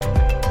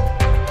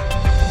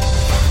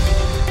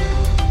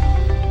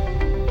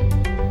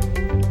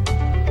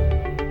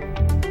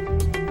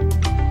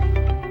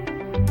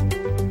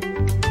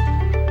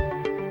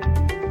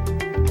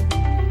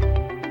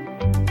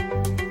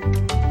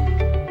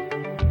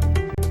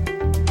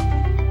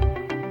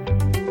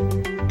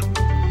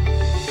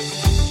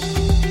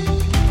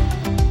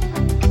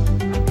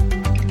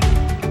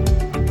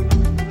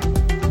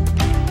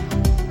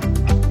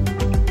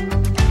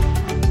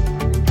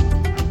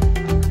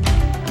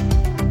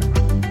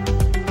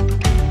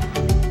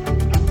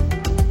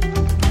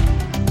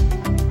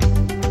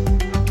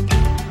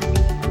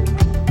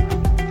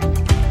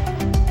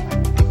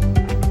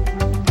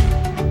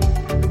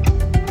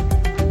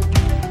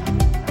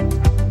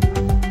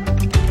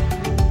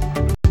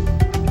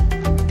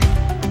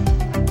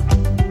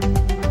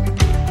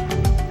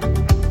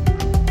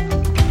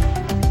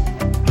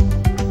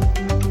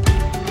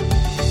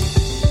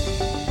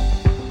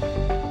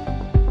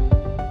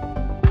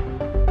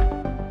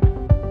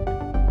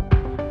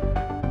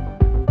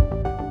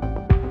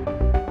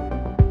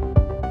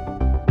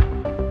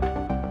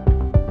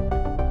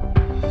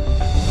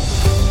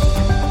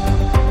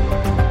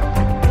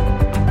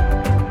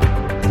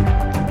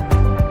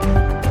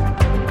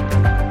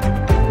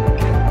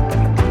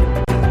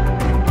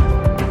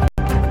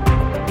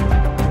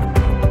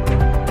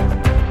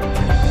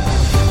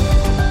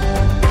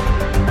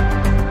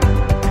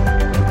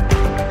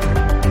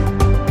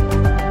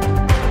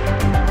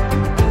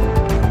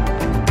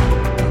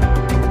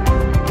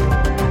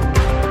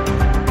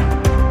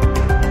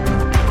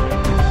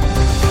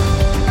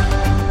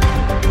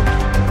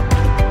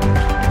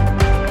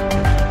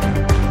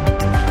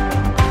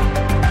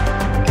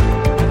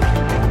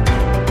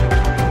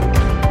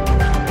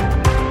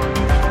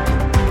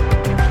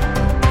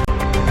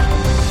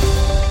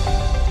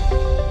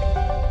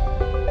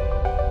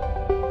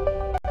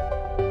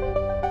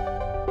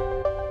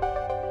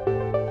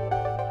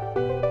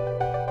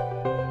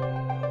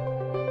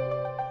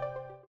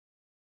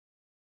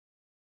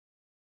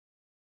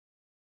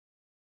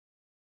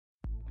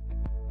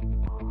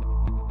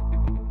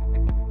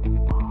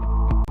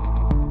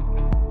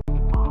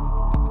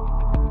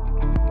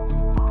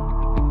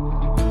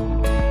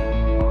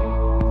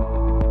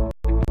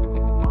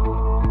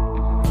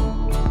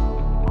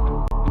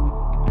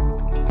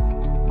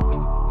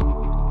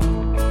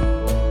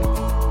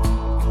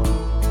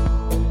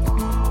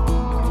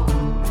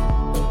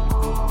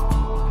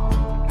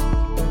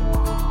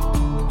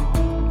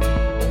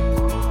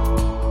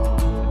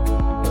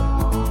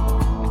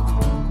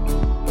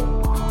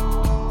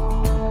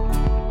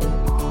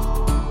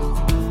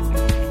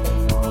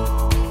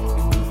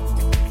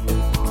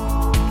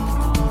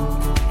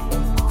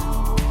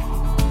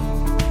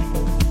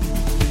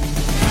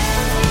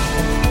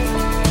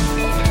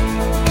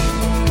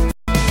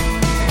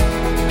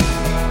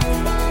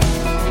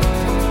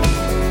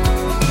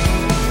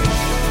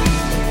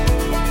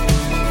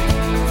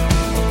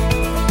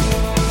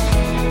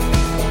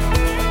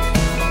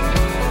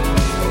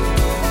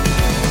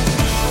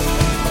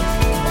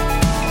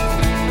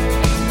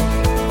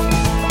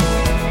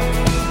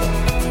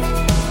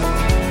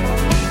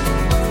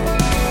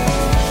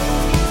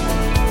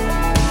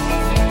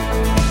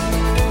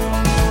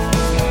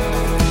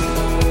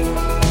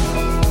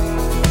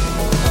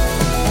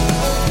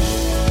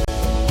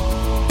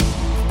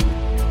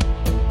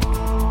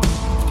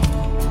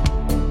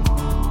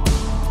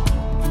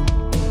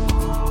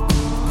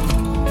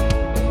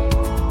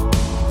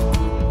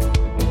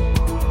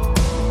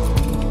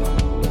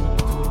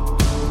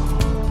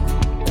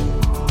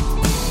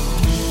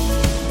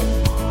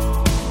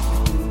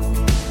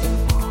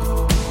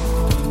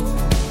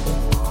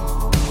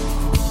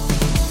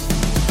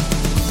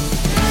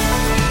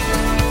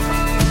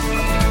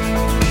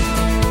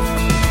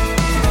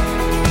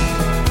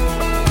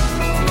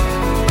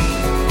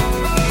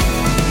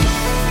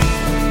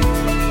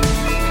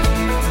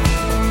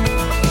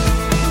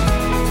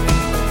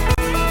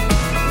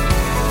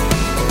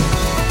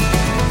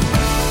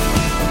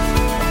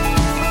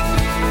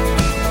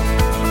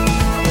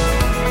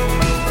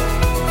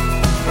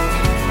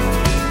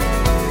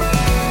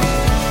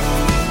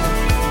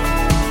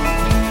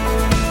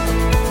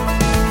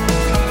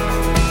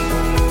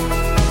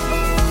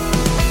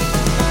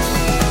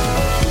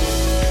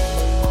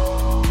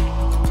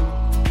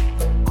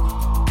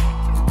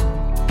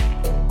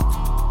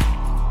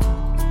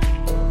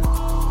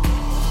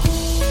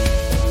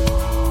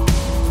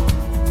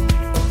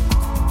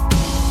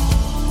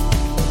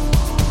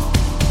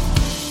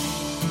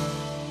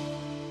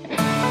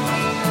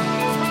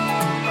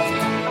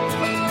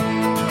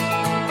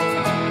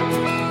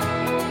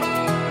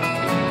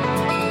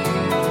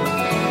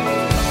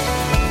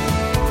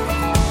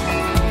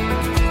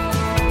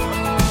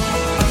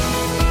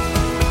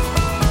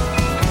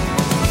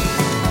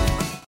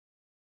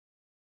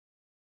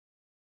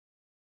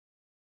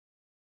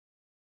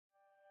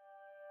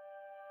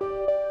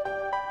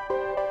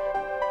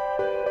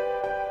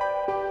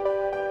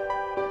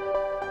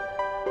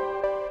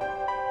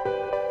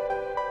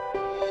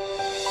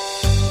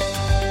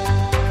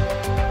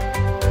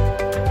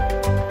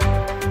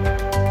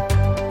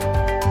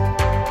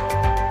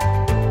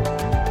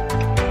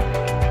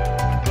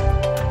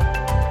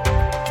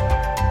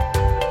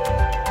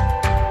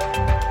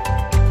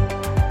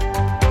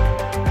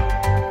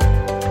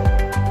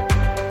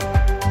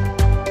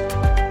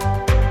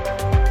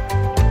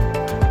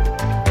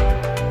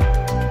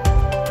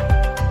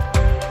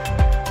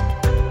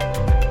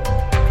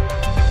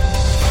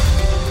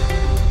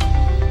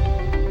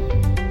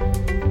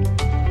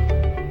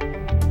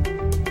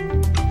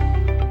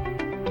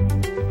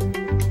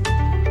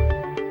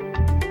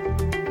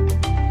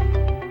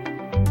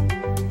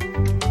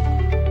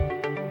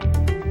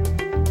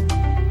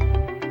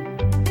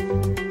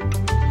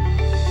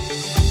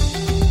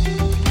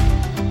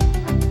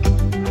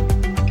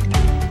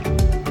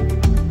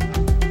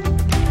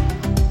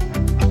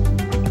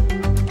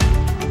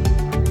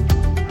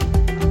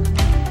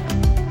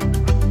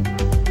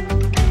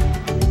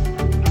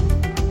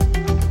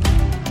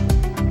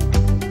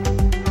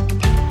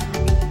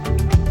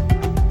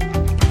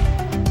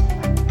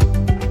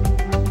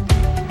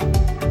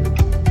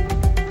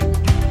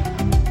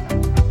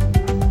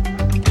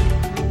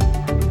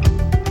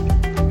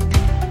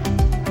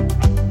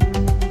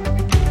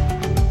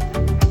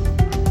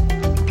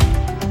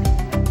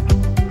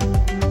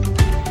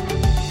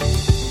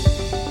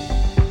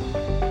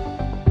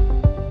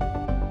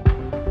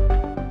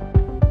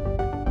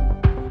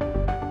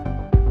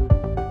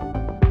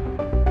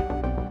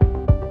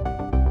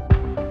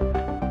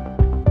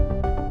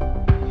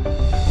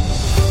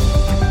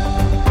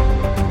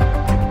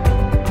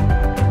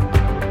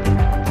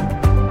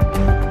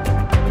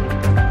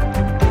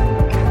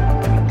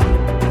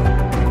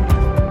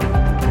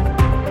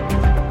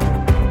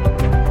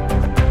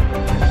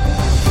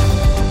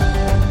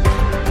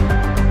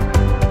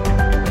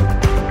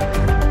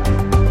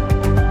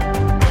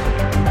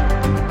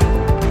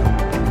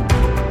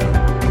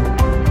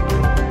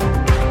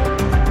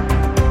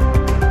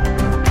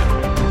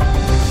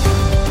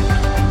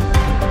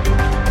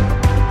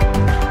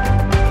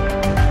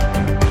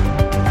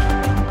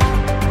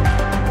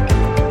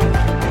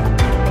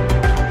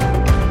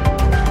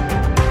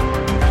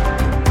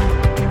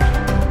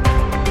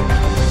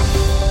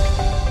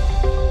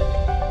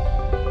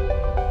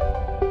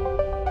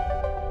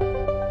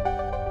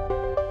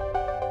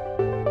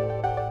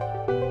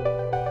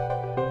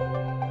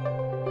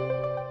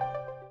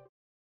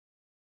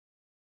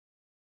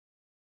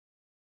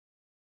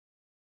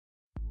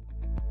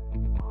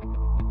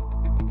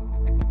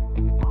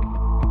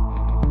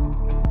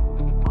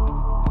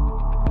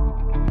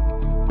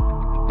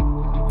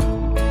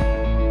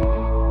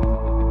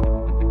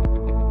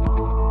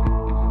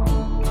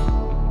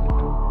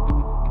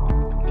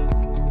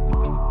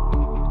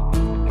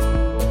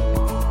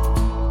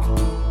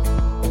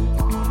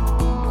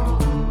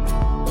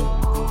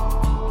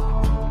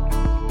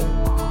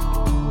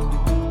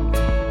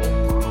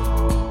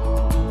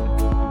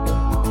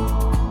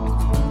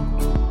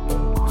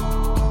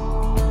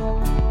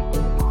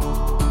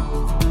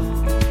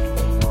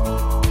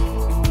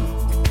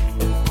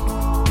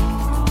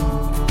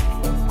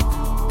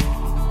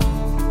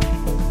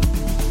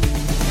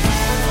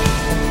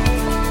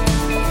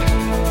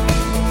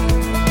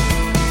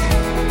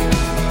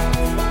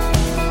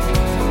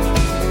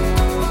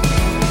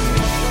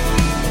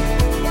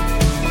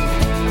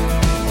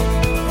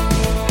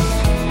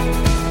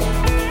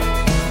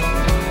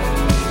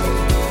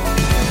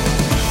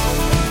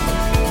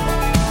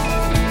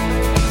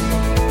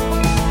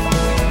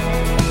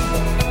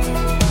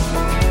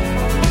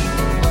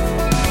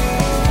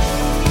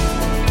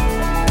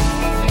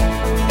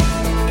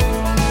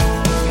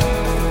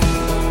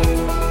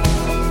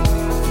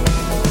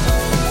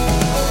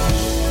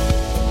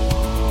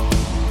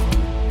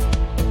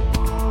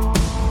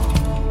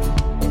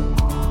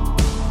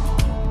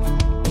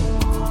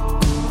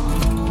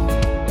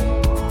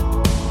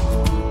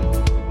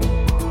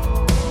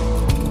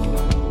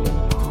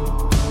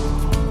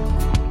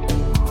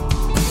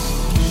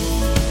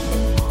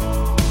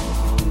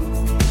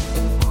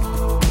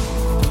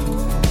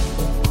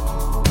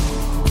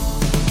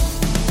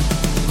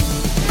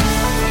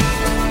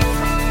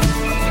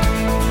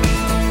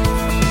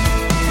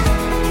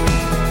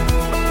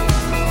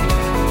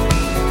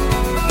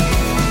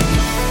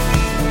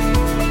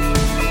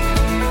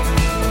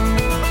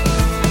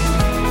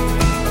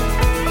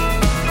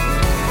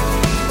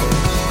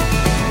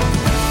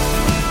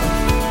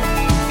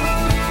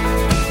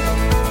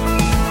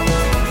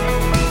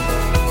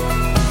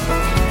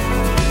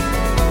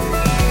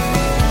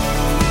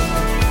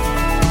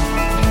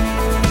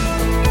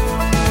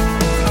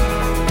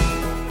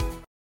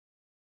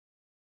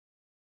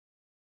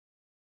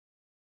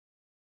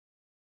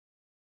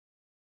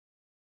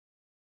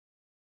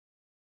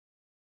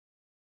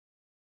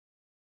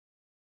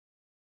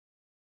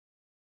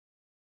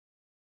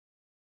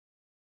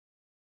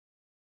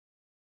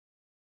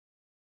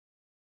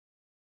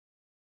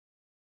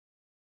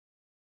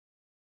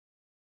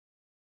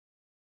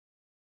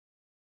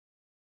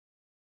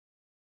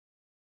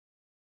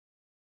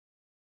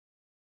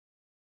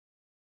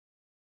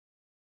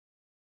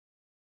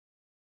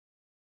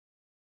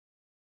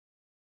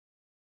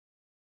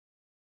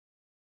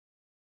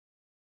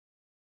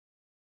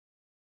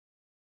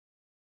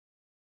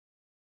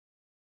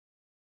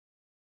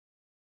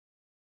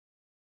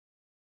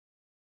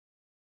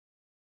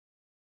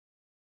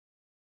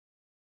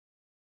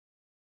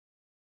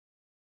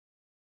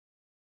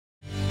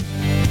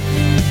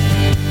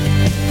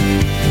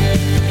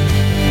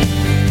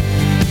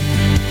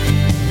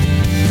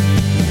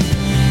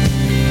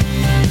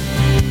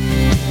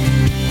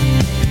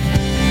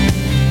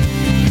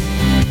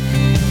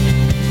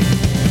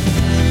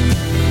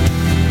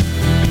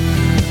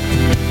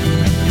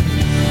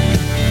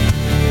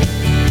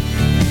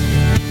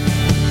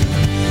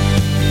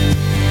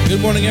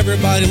morning,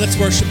 everybody. Let's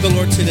worship the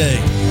Lord today.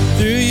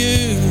 Through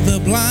you, the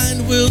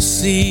blind will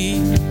see.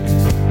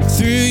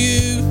 Through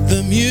you,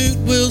 the mute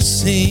will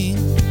sing.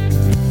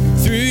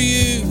 Through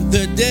you,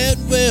 the dead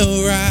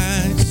will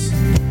rise.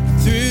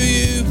 Through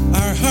you,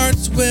 our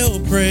hearts will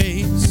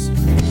praise.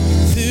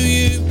 Through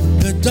you,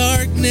 the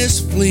darkness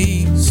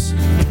flees.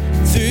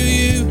 Through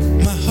you,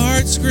 my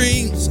heart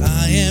screams,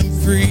 I am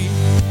free.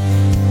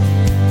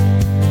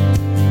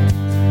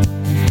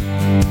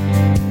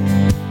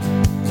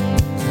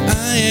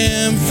 I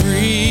am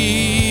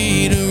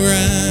free to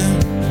run.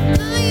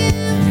 I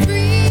am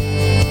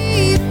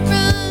free to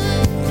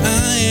run.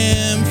 I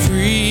am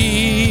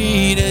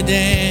free to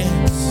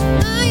dance.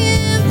 I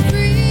am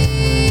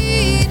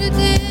free to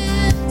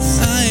dance.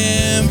 I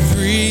am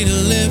free to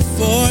live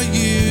for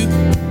you.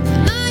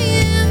 I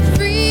am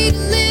free to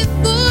live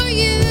for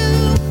you.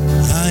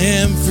 I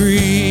am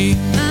free.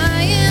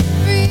 I am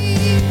free.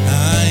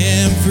 I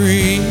am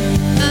free.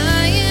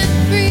 I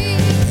am free.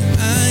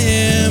 I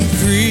am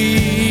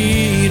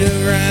free to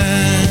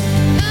run.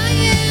 I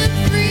am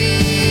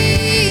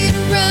free to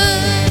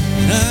run.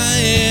 I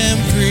am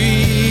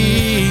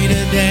free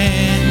to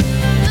dance.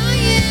 I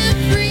am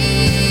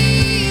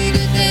free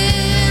to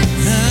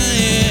dance. I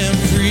am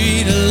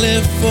free to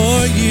live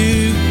for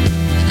you.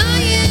 I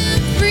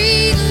am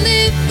free to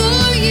live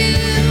for you.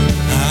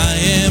 I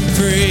am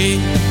free.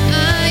 I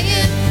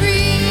am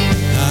free.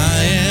 I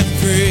am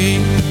free.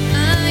 I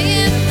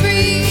am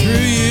free.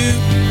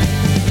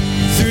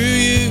 Through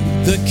you,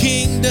 the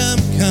kingdom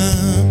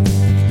come.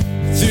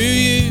 Through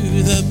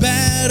you, the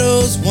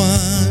battle's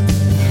won.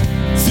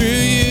 Through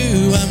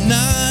you, I'm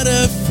not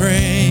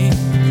afraid.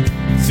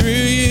 Through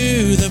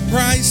you, the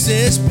price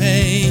is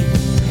paid.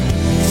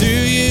 Through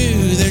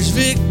you, there's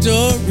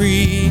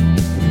victory.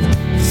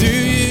 Through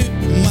you,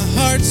 my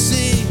heart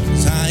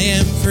sings, I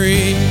am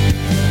free.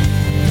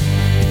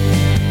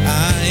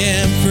 I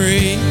am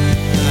free. I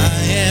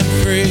am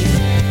free.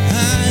 I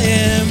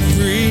am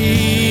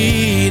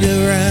free to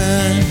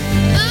run.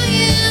 I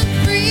am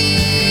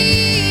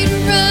free to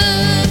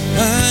run. I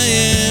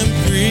am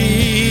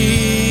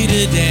free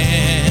to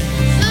dance.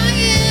 I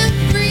am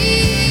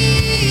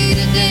free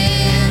to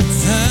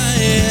dance. I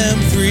am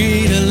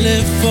free to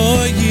live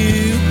for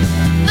you.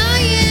 I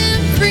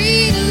am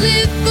free to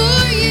live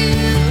for you.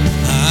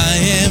 I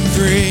am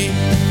free.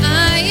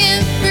 I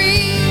am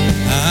free.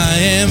 I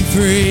am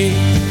free.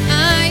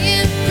 I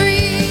am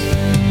free.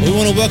 We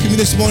want to welcome you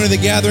this morning to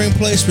the gathering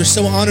place. We're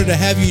so honored to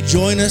have you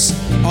join us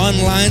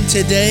online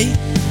today.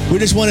 We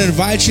just want to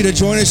invite you to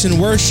join us in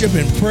worship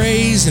and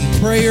praise and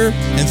prayer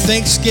and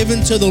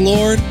thanksgiving to the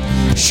Lord.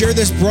 Share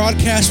this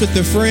broadcast with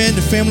a friend,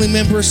 a family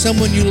member,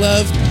 someone you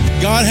love.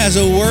 God has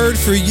a word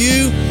for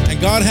you and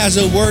God has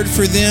a word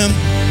for them.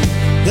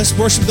 Let's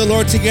worship the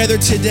Lord together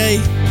today.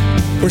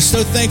 We're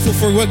so thankful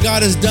for what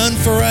God has done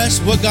for us,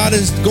 what God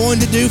is going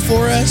to do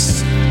for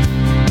us.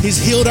 He's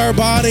healed our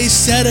bodies,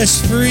 set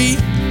us free.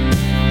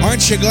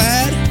 Aren't you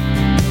glad?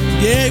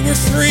 Yeah, we're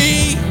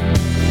free.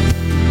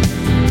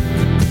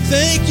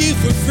 Thank you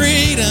for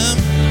freedom.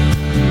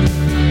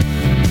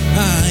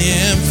 I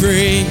am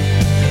free.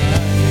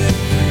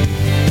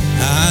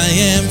 I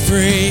am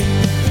free.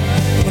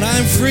 When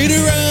I'm free to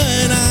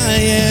run, I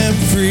am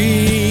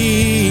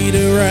free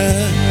to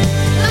run.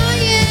 I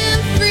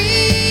am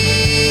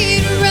free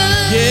to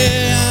run.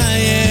 Yeah, I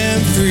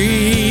am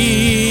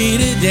free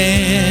to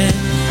dance.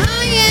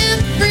 I am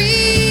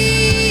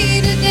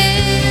free to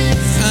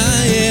dance.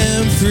 I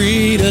am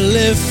free to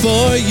live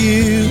for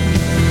you.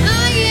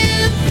 I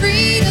am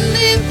free to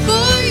live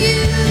for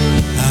you.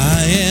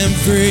 I am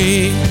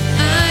free.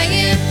 I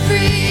am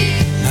free.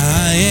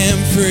 I am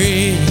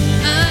free.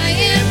 I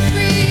am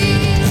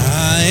free.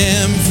 I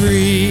am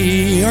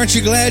free. Aren't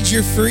you glad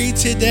you're free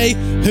today?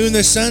 Whom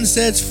the Son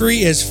sets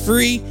free is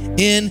free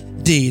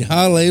indeed.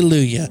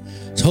 Hallelujah.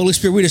 So Holy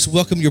Spirit, we just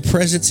welcome your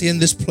presence in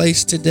this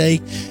place today,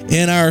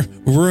 in our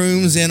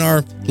rooms, in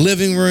our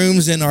living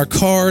rooms, in our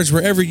cars,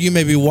 wherever you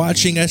may be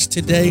watching us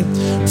today.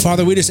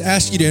 Father, we just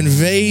ask you to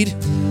invade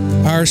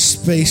our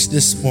space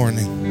this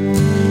morning.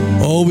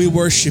 Oh, we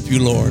worship you,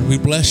 Lord. We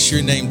bless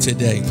your name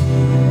today.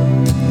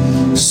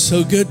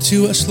 So good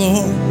to us,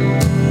 Lord.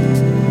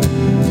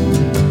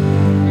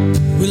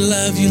 We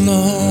love you,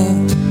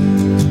 Lord.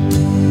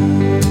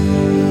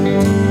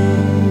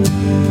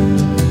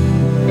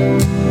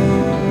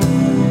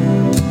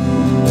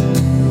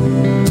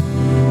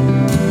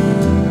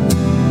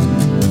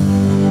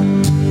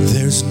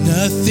 There's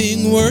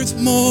nothing worth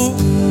more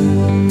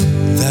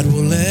that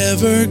will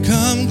ever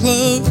come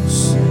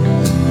close.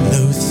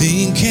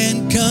 Nothing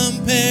can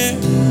compare.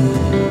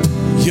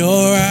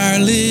 You're our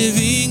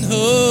living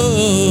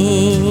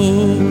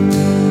hope.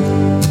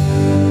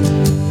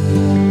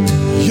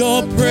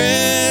 Your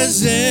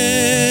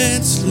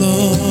presence,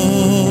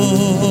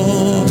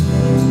 Lord.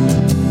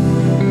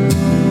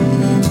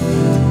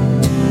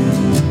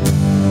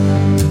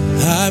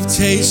 I've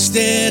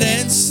tasted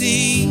and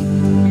seen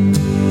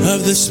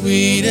of the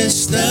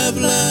sweetest of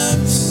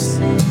loves,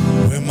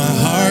 where my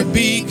heart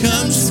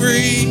becomes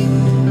free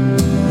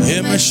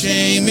and my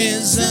shame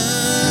is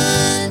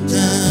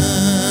undone.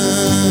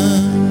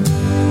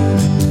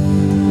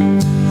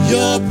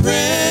 your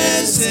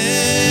presence,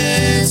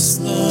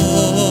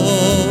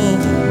 Lord.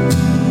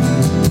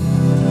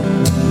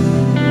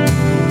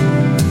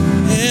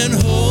 And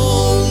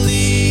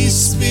Holy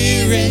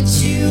Spirit,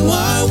 you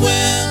are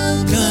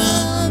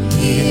welcome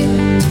here.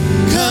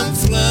 Come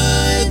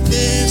flood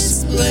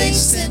this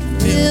place and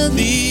fill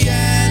the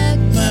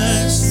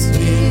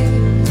atmosphere.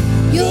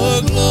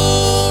 Your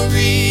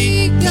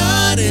glory,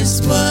 God,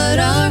 is what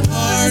our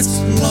hearts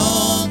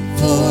long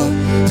for,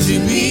 to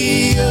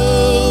be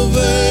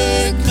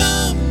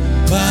overcome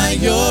by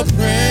your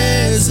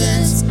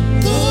presence,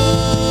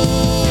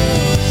 Lord.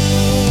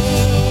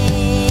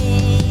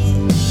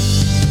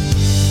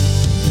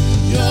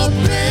 Your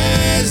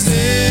presence,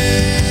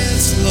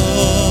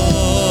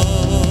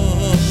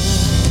 Lord.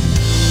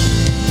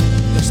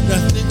 There's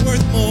nothing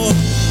worth more.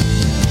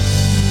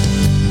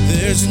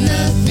 There's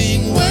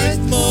nothing worth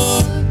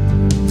more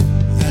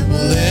that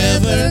will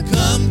ever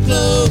come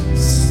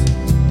close.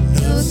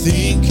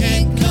 Nothing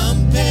can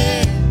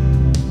compare.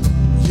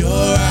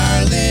 You're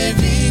our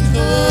living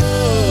host.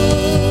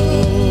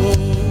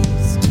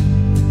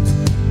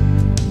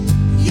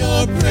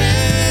 Your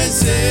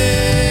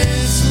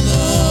presence,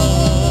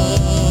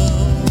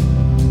 Lord.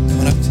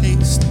 What I've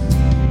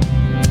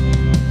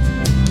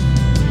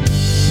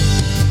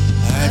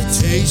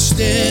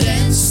tasted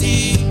and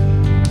seen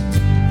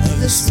of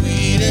the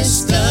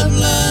sweetest of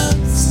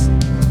loves,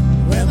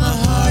 where my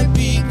heart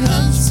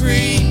becomes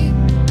free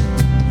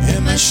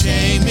and my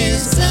shame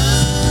is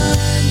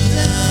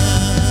undone.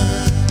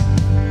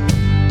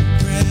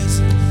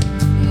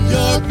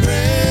 Your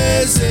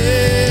presence,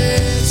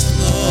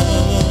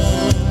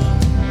 Lord.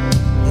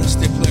 Let's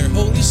declare,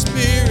 Holy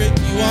Spirit,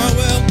 you are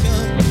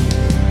welcome.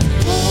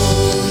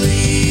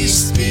 Holy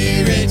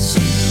Spirit,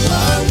 you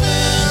are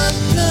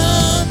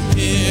welcome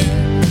here.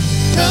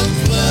 Come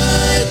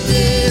flood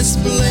this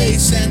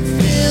place and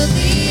fill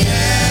the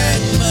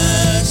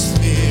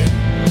atmosphere.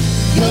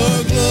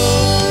 Your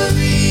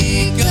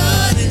glory,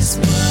 God, is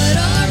what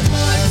our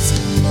hearts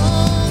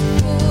long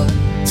for,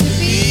 to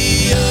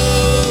be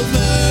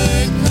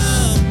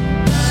overcome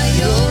by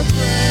your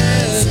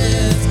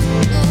presence,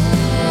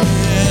 Lord.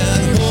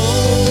 And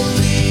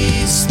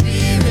Holy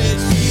Spirit,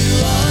 you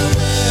are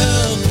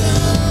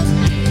welcome.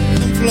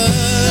 Come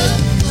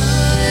flood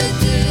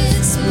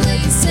this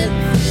place and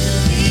fill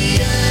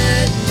the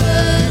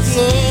atmosphere.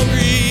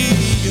 Glory,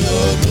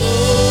 your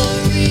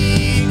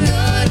glory,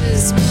 God,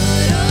 is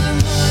what our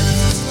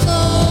hearts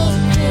long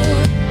for,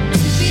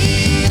 to be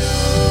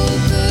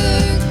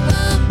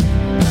overcome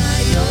by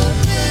your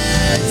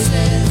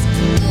presence,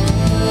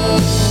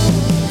 Lord.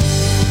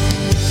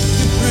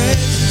 Your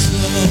presence,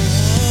 Lord.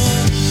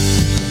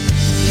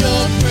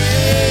 Your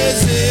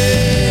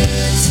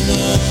presence,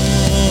 Lord.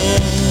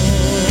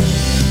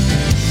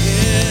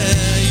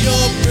 Yeah,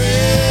 your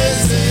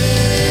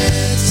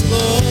presence,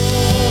 Lord.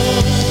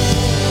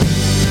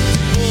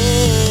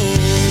 Oh,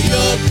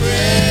 your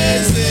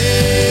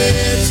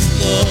presence,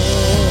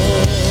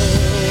 Lord.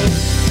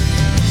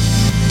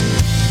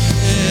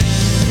 Yeah.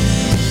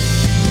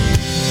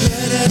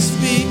 Let us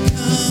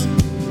become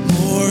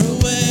more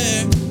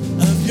aware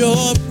of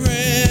your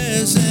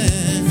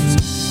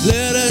presence.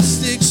 Let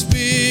us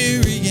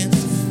experience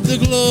the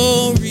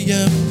glory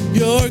of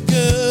your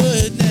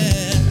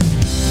goodness.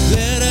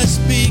 Let us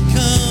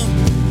become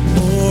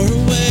more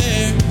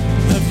aware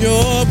of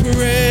your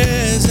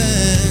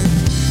presence.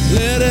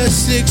 Let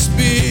us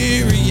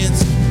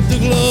experience the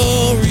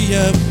glory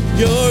of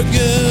your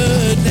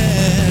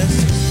goodness.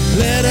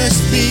 Let us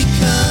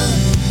become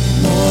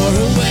more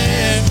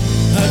aware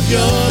of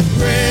your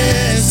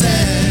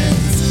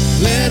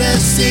presence. Let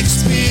us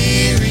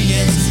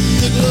experience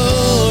the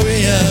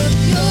glory of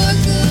your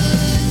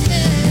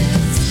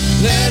goodness.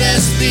 Let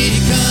us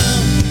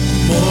become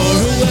more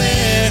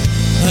aware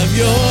of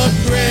your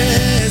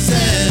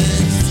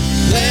presence.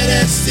 Let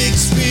us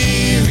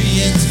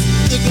experience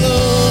the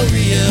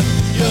glory of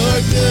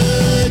your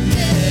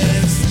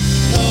goodness,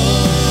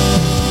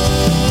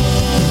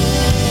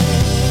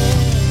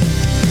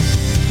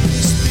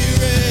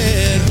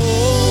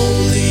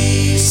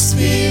 Holy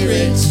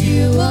Spirit,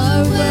 you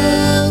are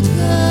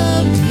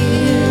welcome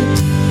here.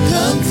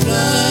 Come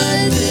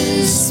flood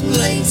this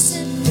place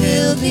and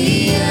fill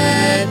the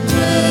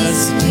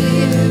atmosphere.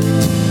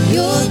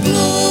 Your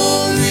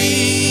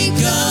glory,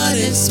 God,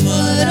 is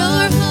what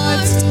our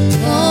hearts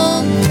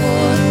long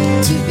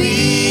for, to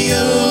be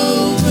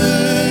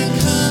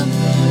overcome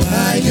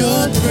by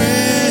your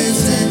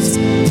presence,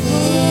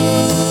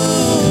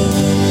 Lord.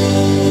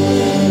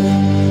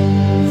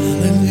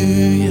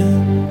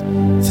 Hallelujah.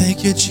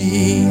 Thank you,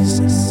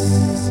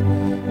 Jesus.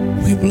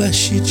 We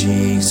bless you,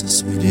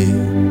 Jesus. We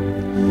do.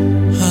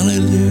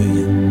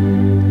 Hallelujah.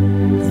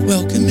 You're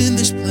welcome in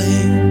this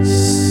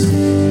place.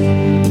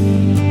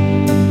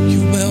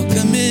 You're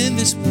welcome in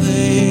this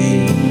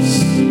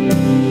place.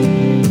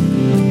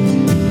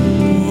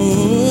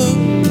 Oh.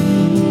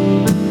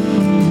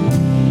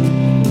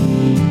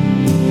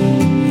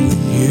 When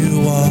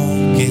you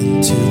walk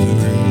into the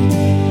room,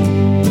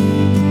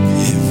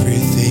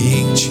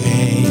 everything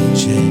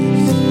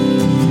changes.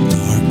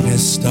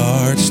 Darkness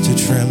starts to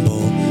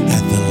tremble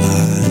at the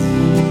light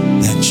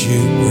that you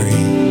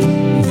bring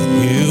when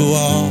you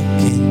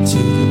walk into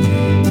the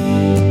room.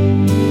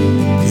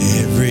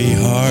 Every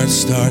heart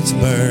starts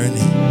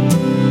burning.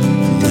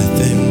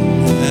 Nothing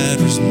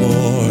matters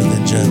more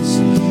than just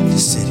to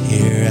sit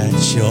here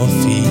at your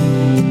feet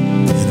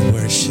and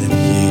worship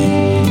you.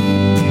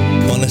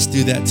 Come on, let's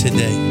do that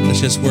today.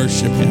 Let's just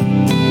worship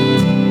him.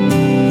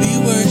 We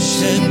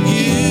worship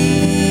you.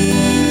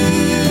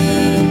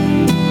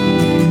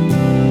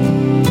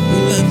 We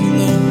love you,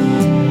 Lord.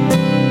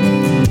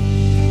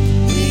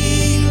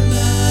 We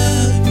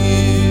love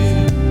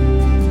you.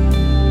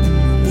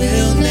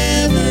 We'll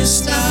never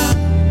stop.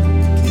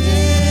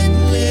 Can't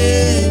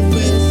live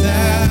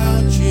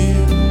without you.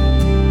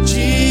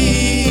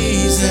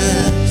 Jesus,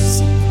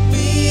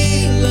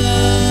 we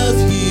love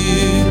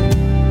you.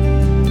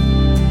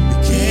 We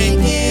can't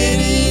get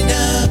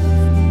enough.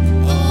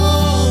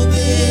 All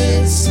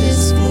this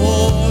is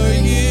for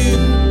you,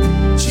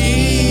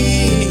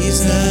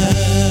 Jesus.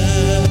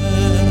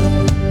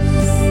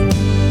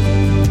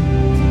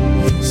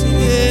 Yes, it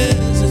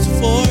is. It's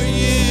for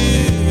you.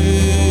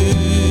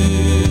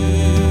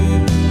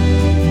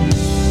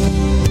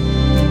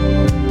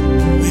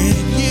 When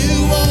you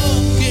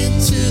walk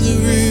into the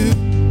room,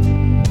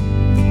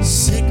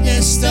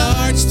 sickness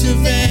starts to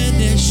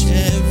vanish.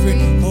 Every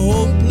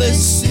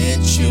hopeless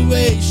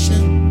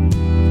situation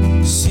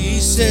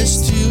ceases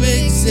to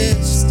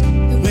exist.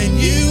 When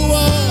you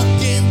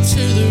walk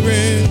into the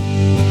room,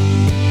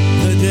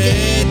 the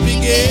dead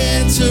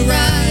begin to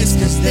rise,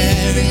 'cause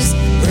there is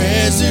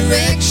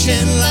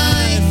resurrection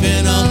life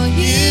in all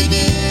you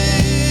do.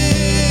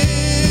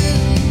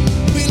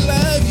 We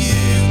love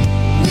you.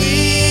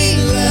 We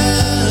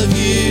love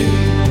you.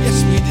 Yes,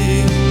 we do.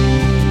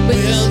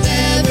 We'll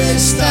never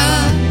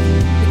stop.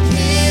 We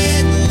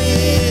can't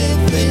live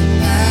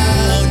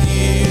without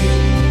you.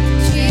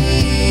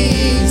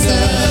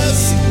 Jesus,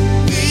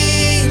 we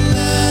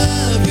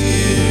love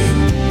you.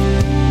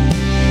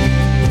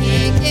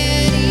 Can't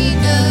get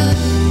enough.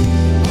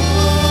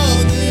 All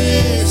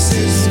this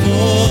is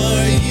for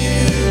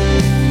you,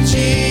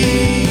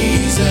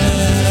 Jesus.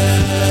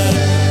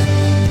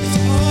 It's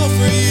all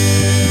for you,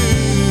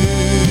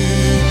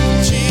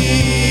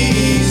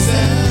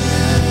 Jesus.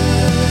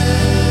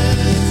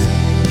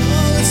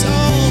 Oh, it's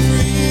all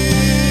for you.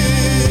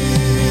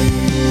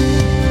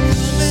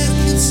 Come and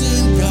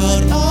consume,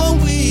 God, all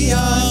we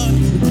are.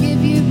 We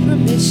give you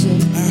permission.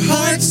 Our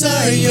hearts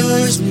are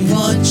yours. We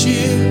want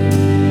you.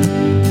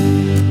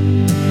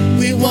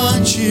 We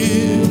want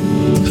you.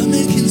 Come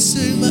and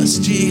consume us,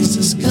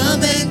 Jesus.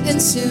 Come and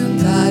Consume,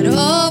 God,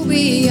 all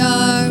we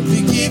are.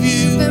 we give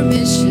you.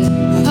 Permission.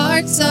 Our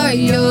hearts are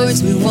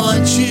yours. We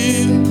want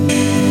you.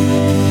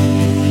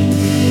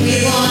 We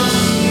want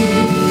you.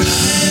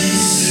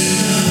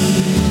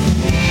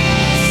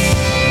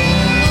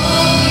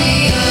 All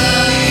we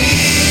are.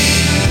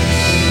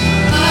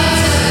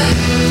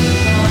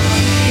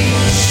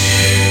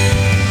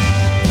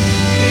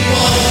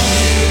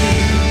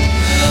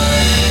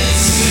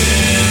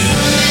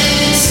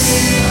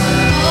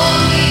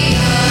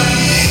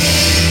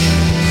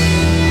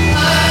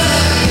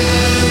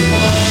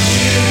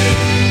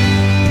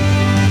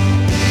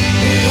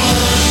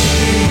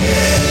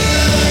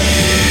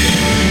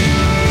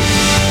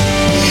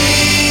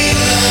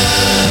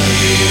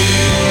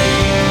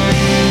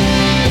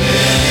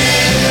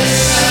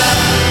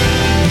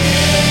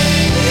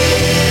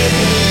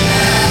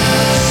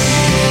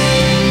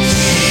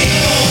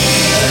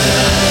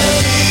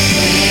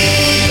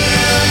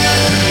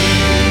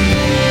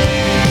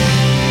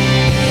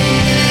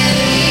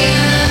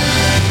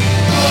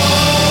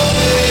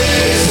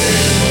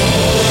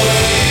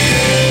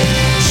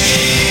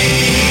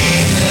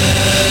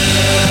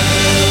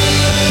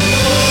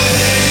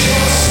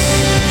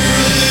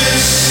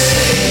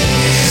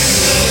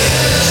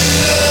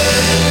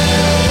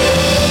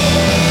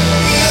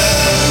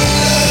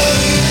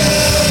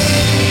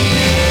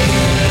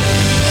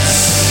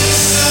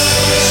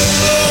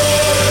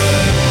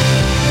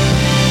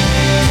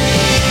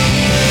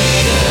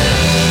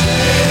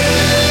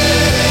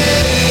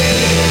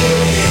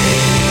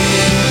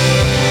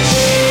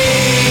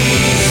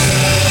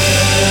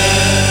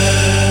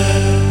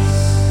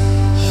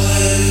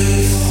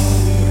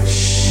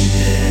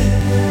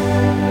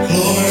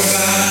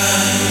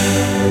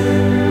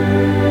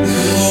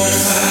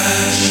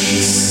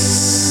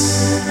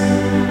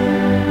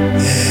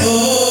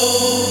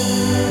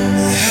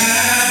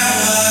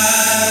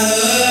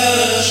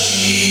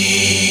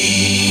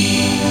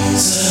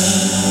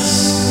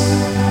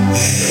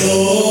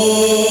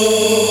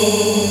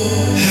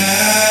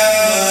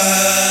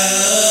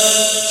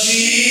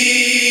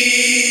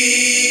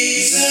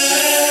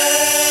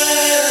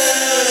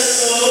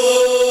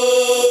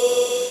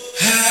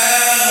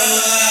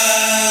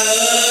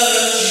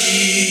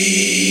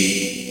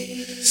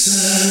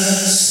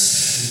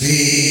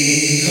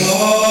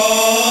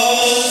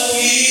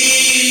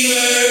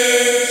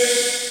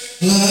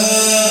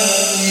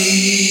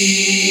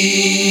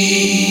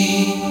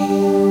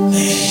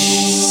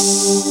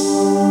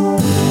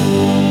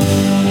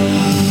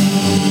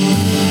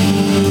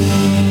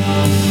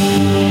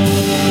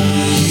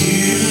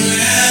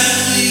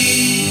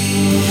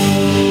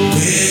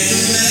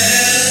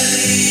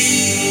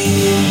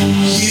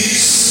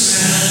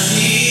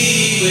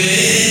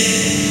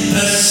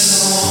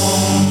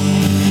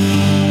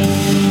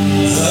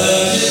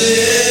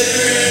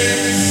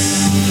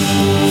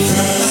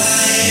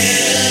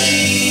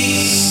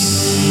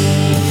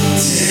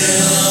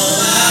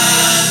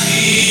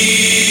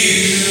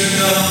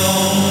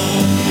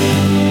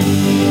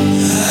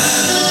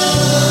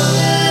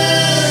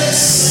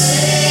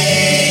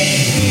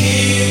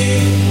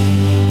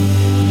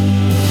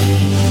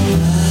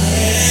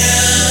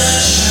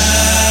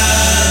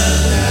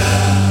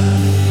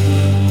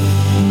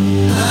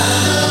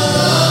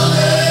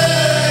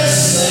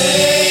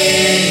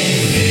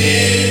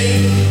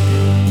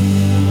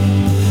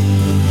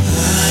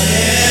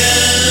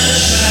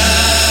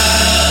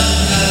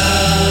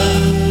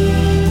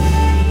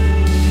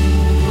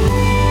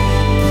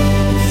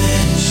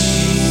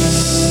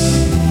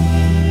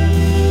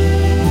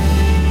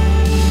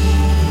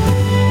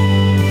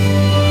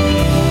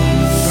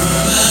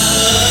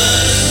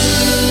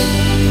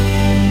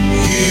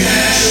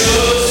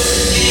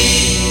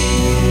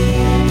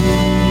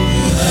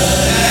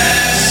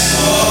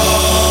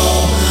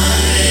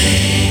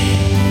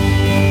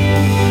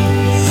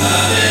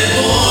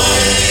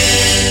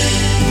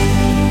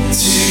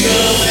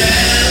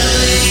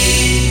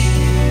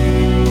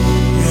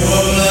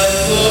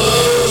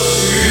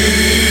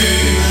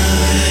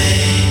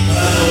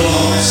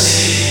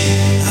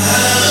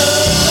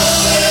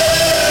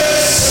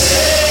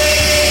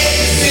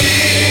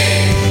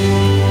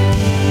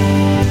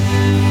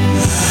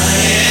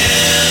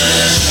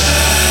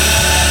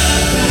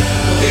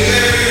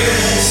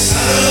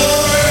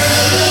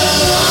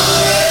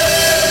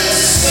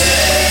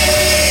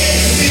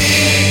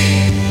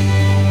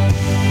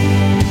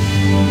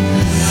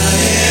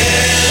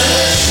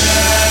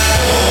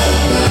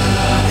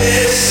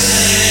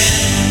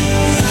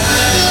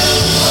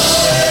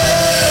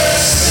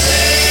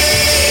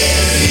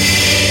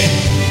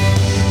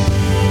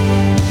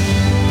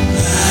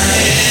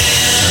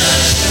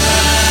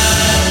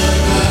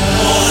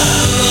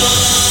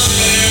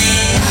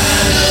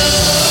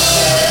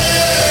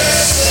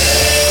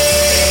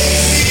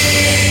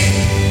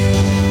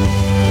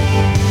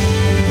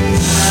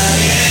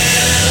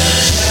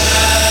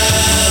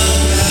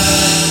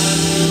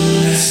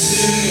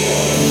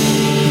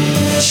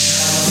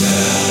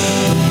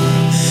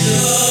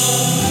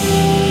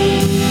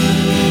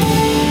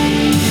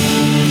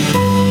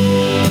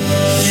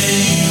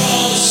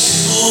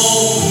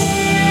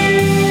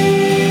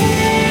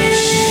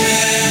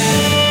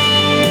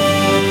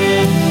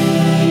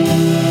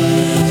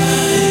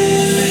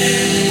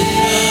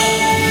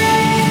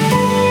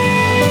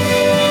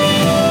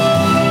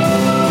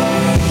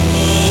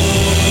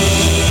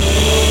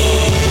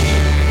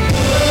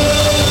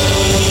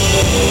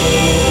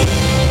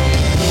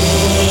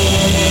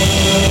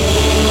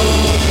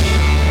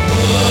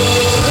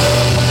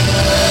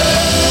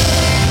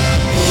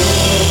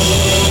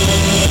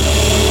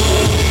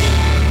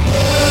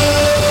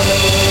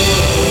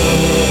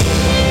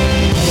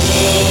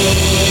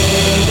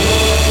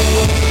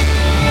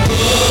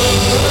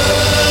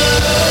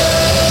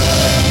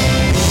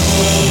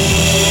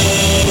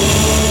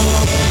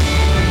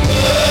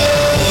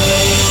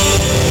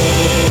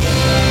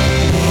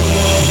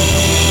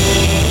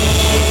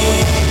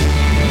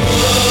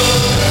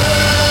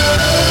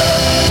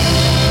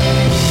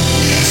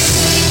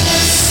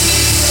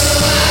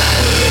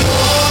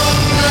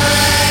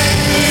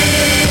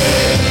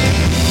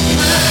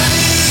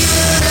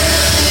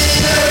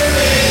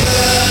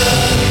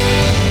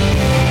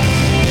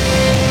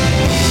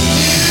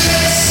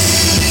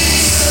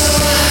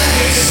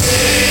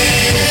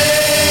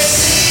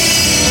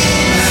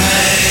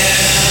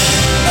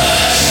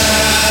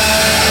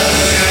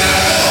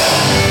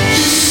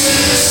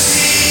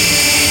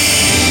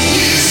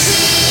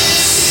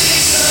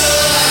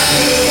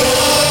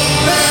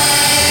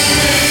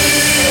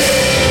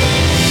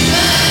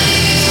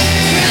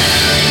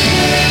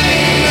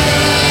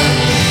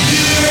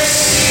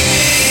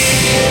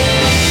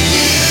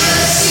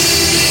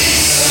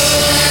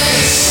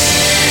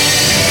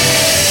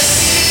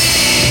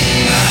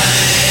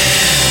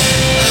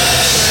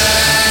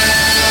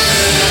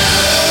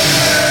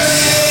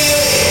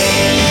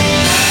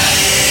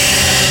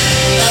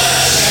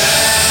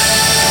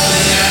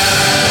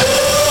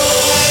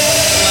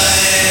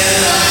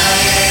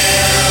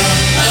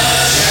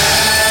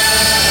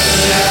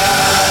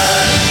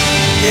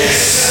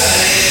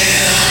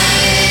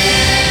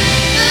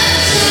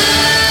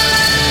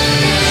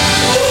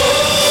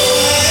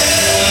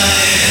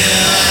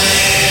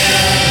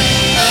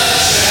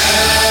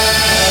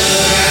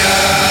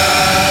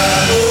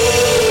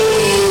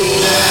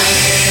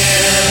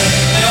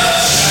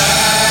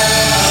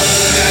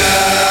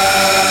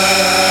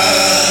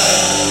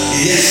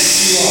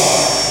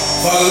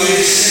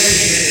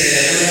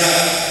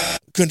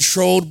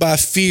 controlled by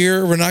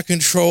fear. We're not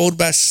controlled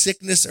by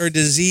sickness or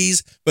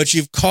disease, but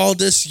you've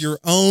called us your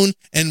own,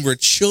 and we're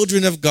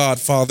children of God,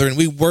 Father, and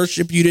we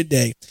worship you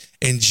today.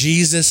 In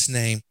Jesus'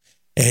 name,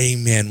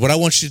 amen. What I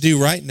want you to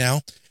do right now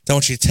is I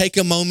want you to take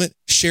a moment,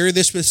 share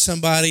this with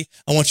somebody.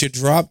 I want you to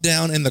drop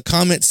down in the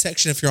comment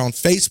section if you're on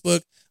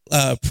Facebook,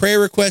 prayer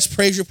requests,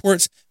 praise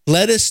reports.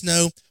 Let us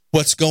know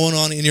what's going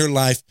on in your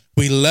life.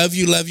 We love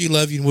you, love you,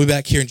 love you, and we'll be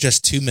back here in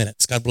just 2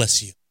 minutes. God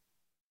bless you.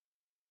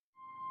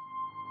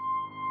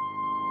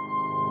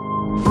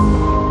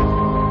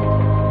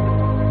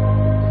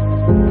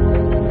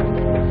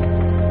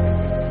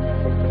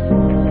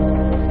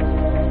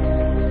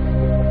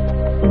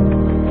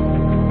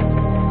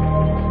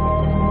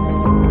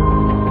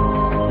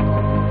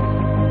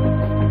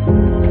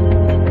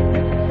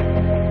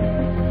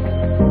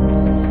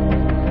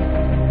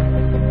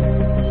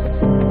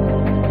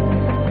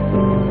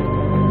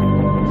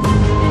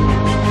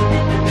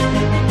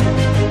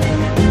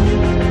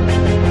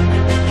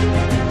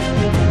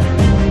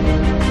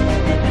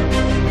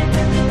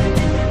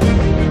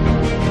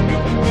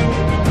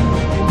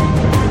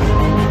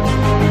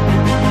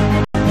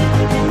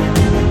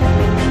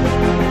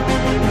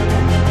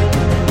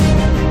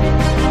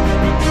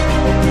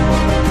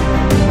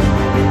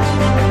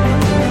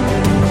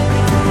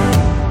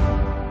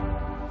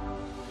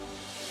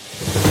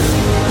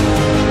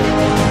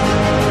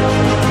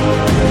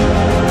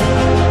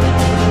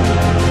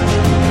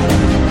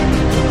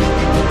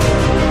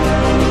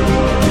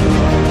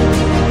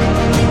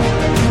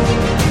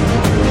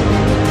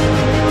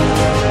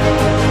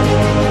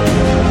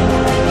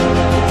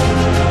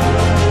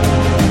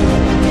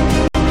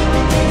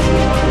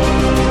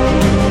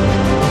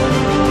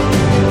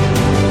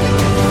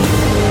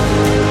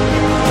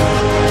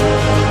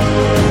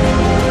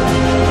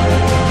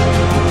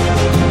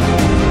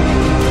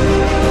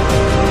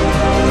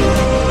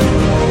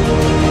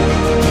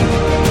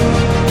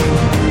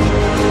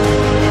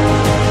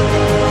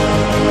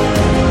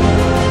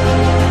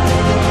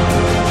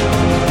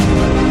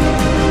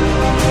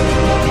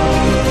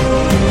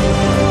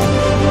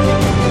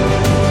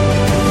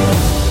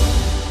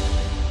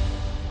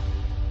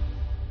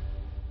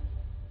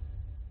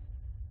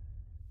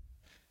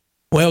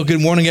 Well,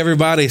 good morning,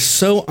 everybody.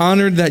 So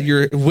honored that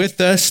you're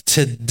with us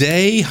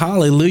today.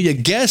 Hallelujah.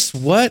 Guess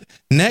what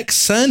next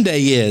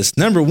Sunday is?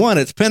 Number one,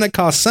 it's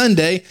Pentecost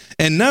Sunday.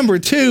 And number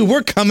two,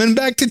 we're coming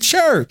back to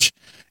church.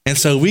 And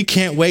so we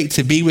can't wait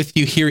to be with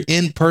you here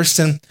in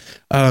person,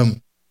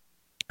 here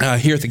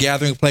at the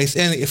gathering place.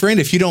 And friend,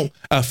 if you don't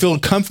feel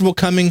comfortable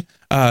coming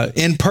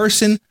in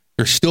person,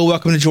 you're still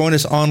welcome to join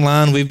us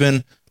online. We've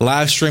been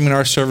live streaming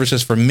our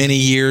services for many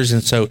years.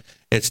 And so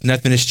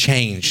nothing has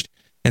changed.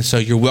 And so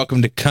you're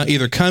welcome to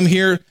either come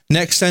here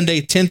next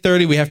Sunday,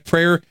 10:30. We have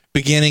prayer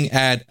beginning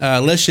at,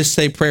 let's just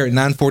say prayer at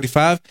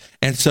 9:45.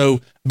 And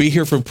so be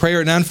here for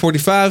prayer at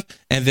 9:45.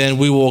 And then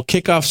we will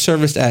kick off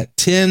service at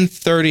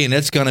 10:30. And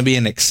it's going to be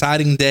an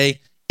exciting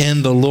day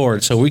in the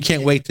Lord. So we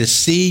can't wait to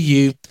see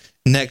you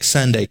next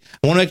Sunday.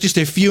 I want to make just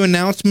a few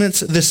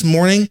announcements this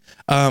morning.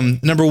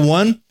 Number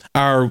one,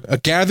 our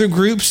gather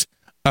groups,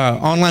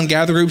 online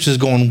gather groups is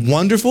going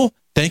wonderful.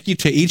 Thank you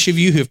to each of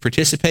you who have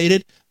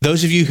participated.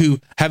 Those of you who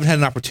haven't had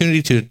an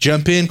opportunity to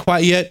jump in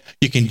quite yet,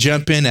 you can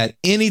jump in at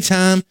any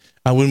time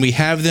when we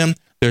have them.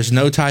 There's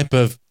no type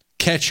of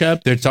catch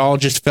up. It's all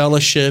just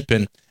fellowship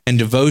and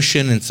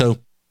devotion. And so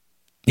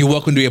you're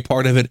welcome to be a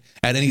part of it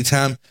at any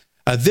time.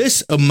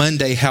 This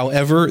Monday,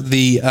 however,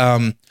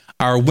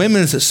 our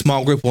women's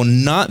small group will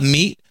not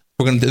meet.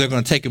 They're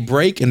going to take a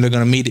break, and they're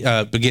going to meet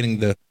beginning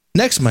the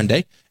next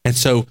Monday. And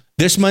so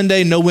this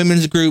Monday, no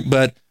women's group,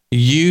 but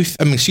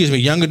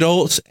young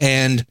adults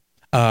and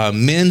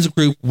men's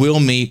group will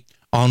meet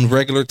on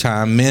regular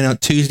time. Men on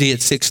Tuesday at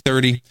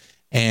 6:30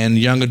 and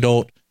young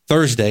adult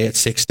Thursday at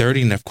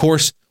 6:30. And of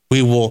course,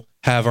 we will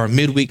have our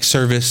midweek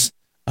service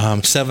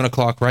 7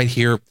 o'clock right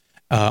here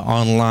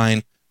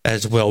online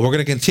as well. We're going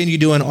to continue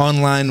doing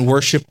online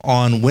worship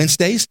on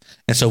Wednesdays,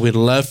 and so we'd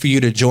love for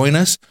you to join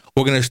us.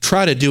 We're going to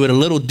try to do it a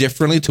little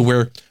differently to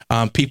where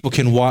people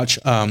can watch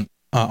on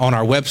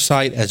our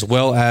website as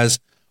well as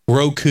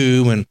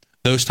Roku and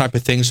those type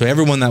of things. So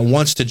everyone that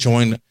wants to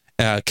join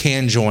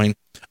can join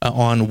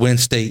on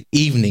Wednesday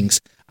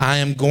evenings. I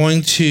am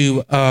going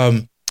to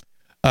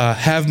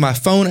have my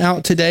phone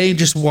out today,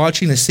 just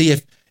watching to see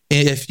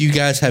if you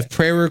guys have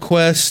prayer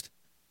requests.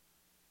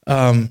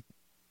 I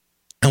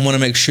want to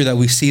make sure that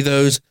we see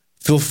those.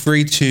 Feel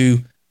free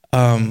to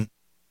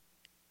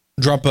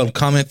drop a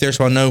comment there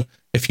so I know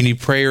if you need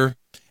prayer.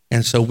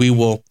 And so we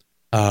will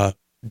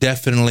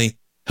definitely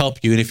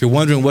help you. And if you're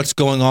wondering what's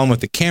going on with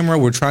the camera,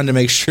 we're trying to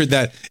make sure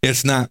that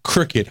it's not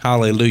crooked.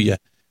 Hallelujah.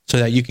 So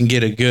that you can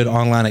get a good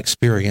online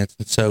experience.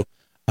 And so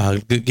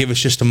give us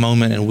just a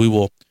moment and we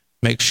will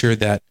make sure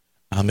that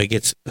it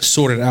gets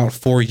sorted out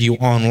for you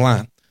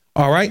online.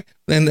 All right.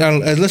 And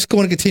let's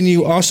go and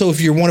continue. Also, if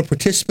you want to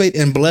participate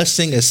in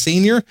blessing a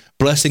senior,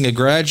 blessing a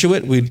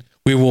graduate,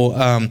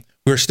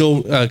 we're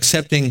still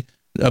accepting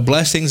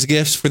blessings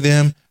gifts for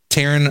them.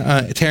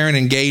 Taryn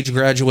and Gage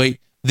graduate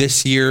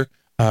this year.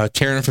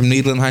 Taryn from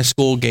Needland High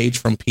School, Gage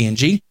from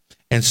PNG.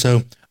 And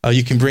so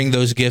you can bring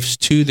those gifts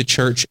to the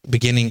church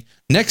beginning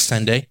next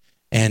Sunday,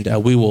 and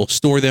we will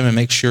store them and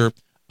make sure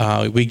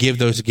we give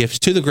those gifts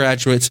to the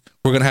graduates.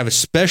 We're going to have a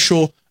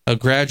special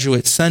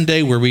graduate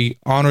Sunday where we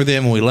honor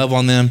them and we love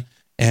on them,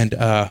 and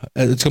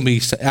it's going to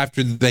be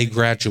after they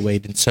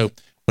graduate. And so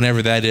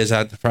whenever that is,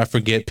 I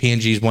forget,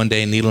 PNG's one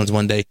day and Needland's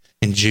one day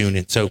in June.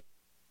 And so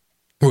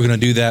we're going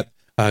to do that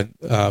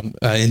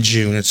in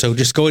June. And so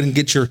just go ahead and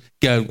get your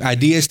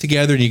ideas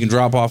together, and you can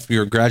drop off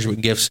your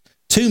graduate gifts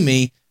to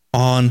me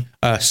on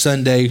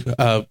Sunday,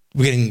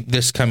 beginning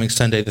this coming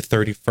Sunday, the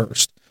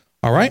 31st.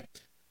 All right.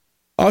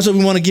 Also,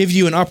 we want to give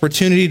you an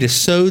opportunity to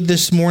sow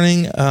this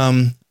morning.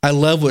 I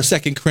love what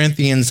 2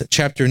 Corinthians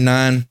chapter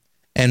 9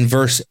 and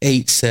verse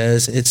 8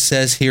 says. It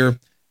says here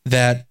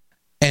that,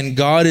 and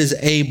God is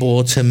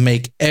able to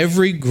make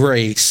every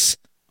grace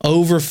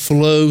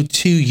overflow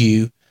to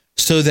you,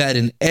 so that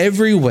in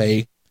every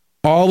way,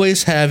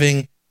 always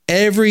having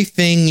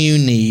everything you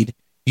need,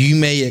 you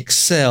may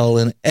excel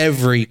in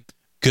every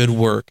good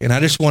work. And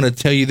I just want to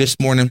tell you this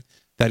morning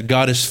that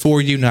God is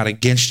for you, not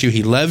against you.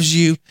 He loves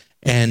you,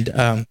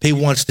 and he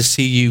wants to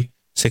see you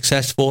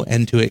successful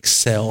and to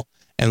excel.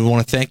 And we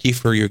want to thank you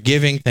for your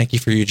giving. Thank you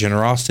for your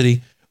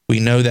generosity. We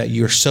know that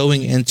you're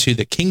sowing into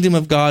the kingdom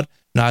of God,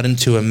 not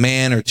into a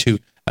man or to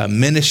a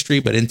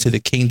ministry, but into the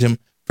kingdom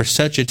for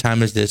such a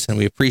time as this. And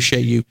we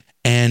appreciate you,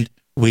 and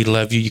we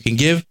love you. You can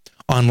give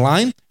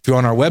online. If you're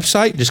on our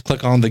website, just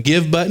click on the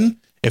give button.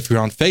 If you're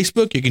on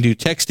Facebook, you can do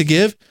text to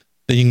give.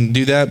 Then you can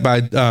do that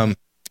by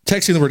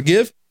texting the word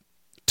give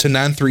to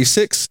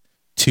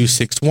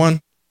 936-261-8142.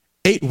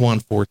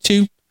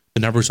 The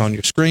number's on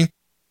your screen.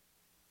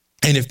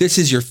 And if this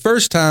is your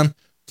first time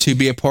to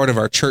be a part of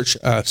our church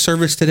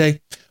service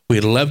today,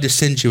 we'd love to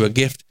send you a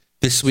gift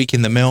this week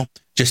in the mail.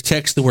 Just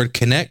text the word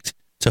connect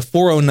to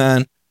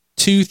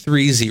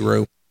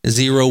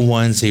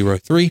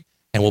 409-230-0103,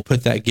 and we'll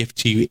put that gift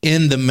to you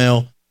in the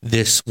mail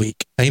this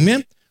week.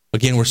 Amen.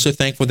 Again, we're so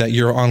thankful that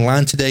you're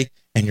online today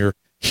and you're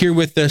here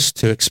with us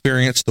to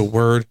experience the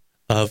Word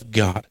of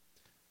God.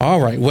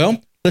 All right,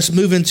 well, let's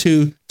move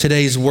into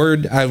today's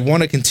word. I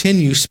want to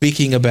continue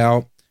speaking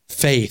about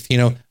faith. You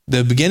know,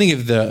 the beginning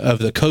of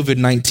the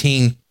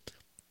COVID-19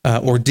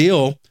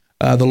 ordeal,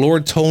 the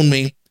Lord told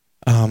me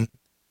a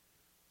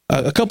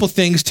couple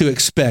things to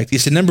expect. He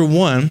said, number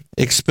one,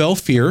 expel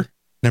fear.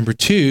 Number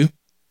two,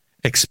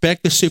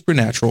 expect the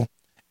supernatural.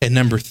 And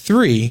number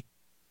three,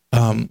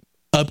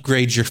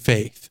 upgrade your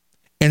faith.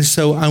 And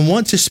so I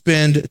want to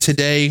spend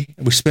today,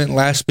 we spent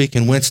last week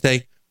and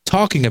Wednesday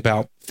talking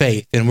about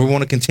faith, and we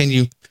want to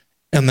continue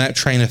on that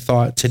train of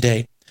thought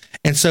today.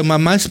 And so my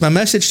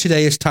message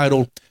today is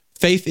titled,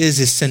 Faith is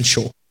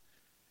Essential.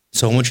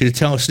 So I want you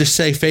to just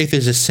say faith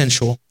is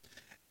essential.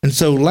 And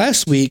so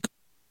last week,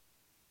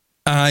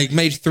 I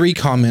made 3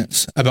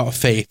 comments about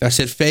faith. I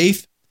said,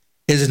 faith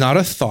is not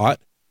a thought.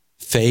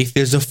 Faith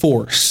is a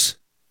force.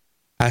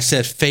 I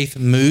said, faith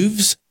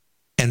moves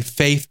and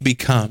faith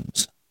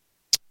becomes.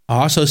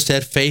 I also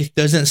said, faith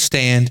doesn't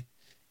stand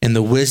in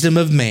the wisdom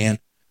of man,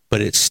 but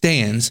it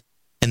stands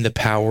in the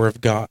power of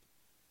God.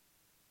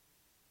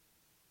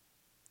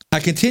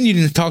 I continued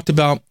and talked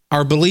about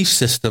our belief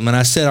system, and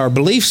I said our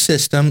belief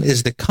system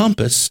is the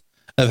compass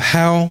of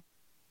how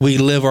we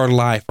live our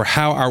life, or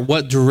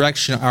what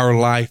direction our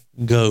life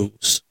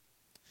goes.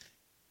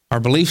 Our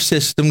belief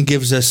system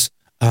gives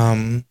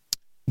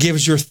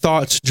your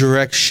thoughts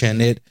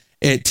direction.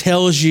 It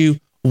tells you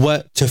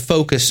what to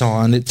focus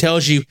on. It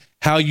tells you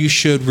how you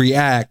should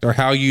react or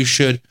how you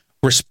should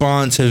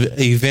respond to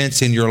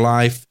events in your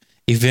life,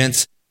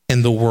 events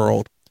in the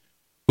world.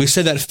 We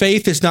said that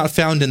faith is not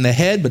found in the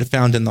head, but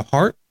found in the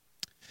heart.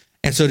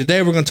 And so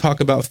today we're going to talk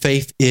about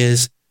faith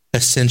is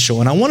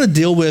essential. And I want to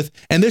deal with,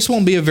 and this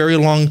won't be a very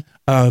long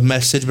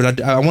message,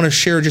 but I want to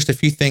share just a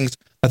few things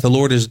that the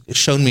Lord has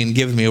shown me and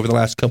given me over the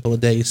last couple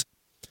of days.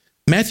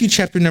 Matthew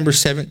chapter number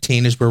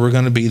 17 is where we're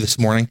going to be this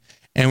morning,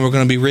 and we're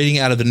going to be reading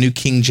out of the New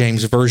King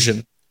James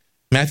Version.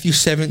 Matthew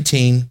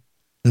 17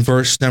 and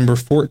verse number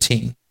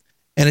 14.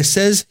 And it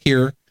says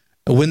here,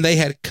 when they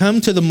had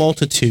come to the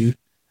multitude,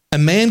 a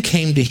man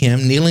came to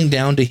him, kneeling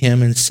down to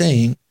him and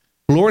saying,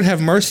 Lord,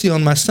 have mercy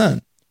on my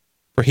son,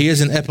 for he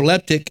is an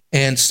epileptic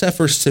and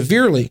suffers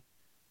severely,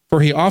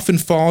 for he often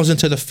falls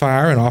into the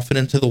fire and often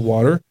into the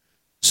water.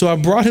 So I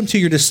brought him to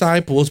your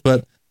disciples,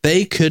 but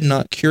they could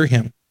not cure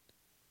him.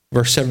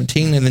 Verse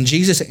 17, and then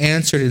Jesus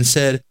answered and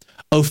said,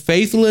 O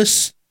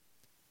faithless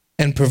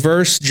and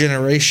perverse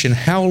generation,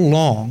 how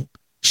long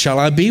shall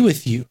I be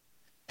with you?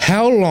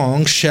 How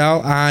long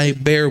shall I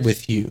bear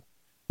with you?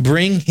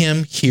 Bring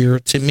him here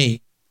to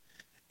me.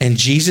 And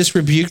Jesus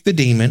rebuked the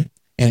demon,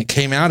 and it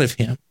came out of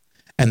him,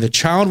 and the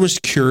child was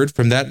cured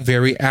from that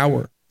very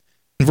hour.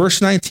 In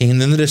verse 19,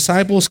 then the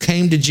disciples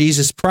came to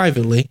Jesus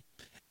privately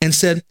and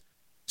said,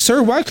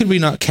 Sir, why could we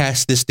not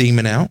cast this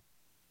demon out?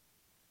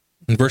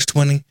 In verse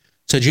 20,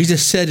 so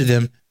Jesus said to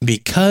them,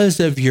 because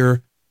of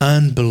your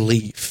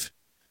unbelief.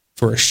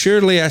 For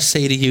assuredly I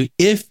say to you,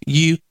 if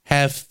you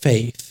have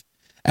faith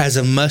as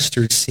a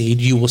mustard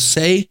seed, you will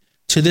say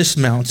to this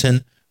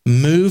mountain,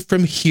 move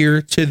from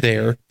here to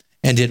there,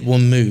 and it will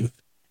move,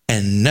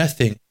 and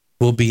nothing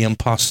will be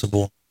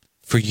impossible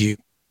for you.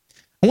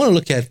 I want to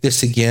look at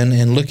this again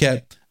and look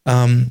at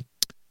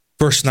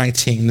verse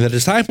 19. The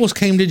disciples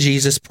came to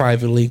Jesus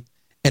privately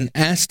and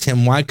asked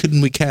him, why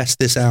couldn't we cast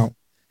this out?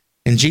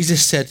 And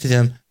Jesus said to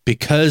them,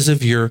 because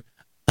of your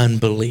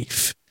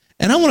unbelief.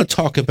 And I want to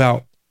talk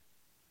about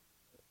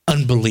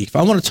unbelief.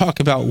 I want to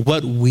talk about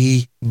what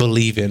we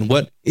believe in.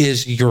 What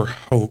is your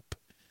hope?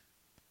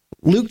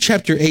 Luke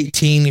chapter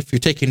 18, if you're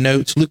taking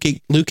notes,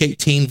 Luke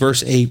 18,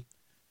 verse 8,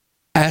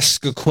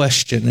 asks a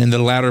question in the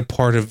latter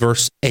part of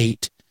verse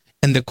 8.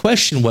 And the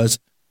question was,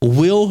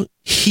 will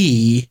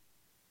he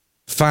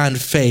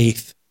find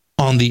faith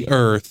on the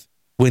earth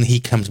when he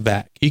comes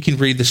back? You can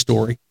read the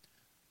story,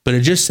 but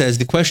it just says,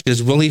 the question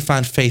is, will he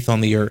find faith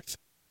on the earth?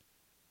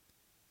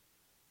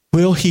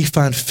 Will he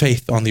find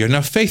faith on the earth?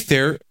 Now, faith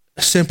there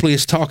simply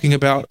is talking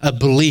about a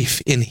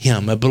belief in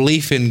him, a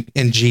belief in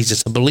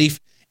Jesus, a belief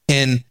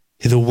in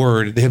the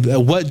word.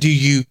 What do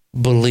you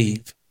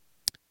believe?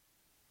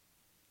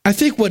 I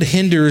think what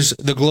hinders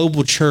the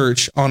global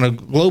church on a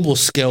global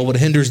scale, what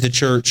hinders the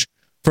church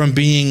from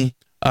being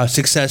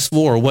successful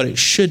or what it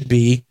should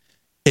be,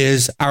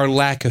 is our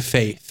lack of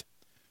faith.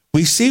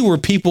 We see where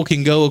people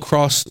can go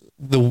across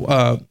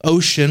the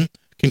ocean,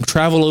 can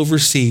travel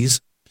overseas,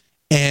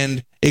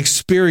 and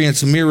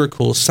experience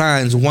miracles,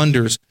 signs,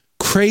 wonders,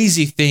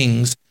 crazy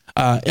things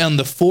on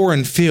the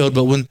foreign field.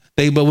 But when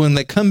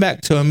they come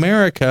back to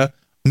America,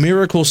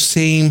 miracles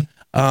seem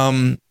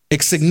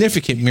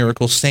insignificant.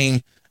 Miracles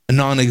seem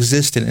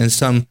non-existent in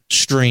some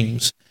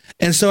streams.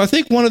 And so I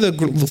think one of the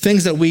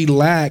things that we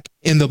lack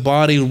in the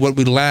body, what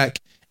we lack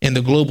in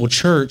the global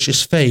church,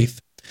 is faith.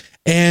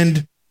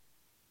 And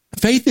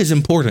faith is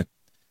important.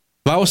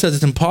 The Bible says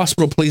it's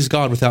impossible to please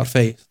God without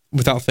faith.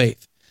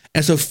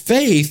 And so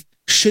faith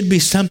should be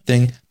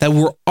something that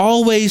we're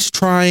always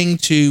trying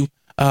to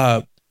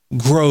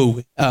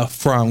grow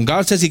from.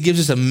 God says he gives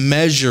us a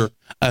measure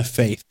of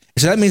faith.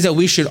 So that means that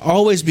we should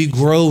always be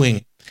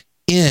growing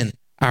in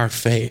our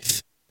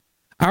faith.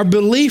 Our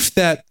belief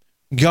that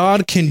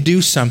God can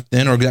do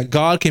something or that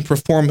God can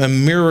perform a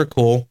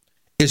miracle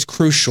is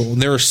crucial.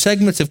 There are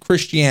segments of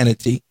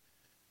Christianity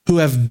who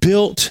have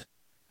built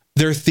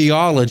their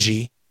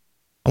theology.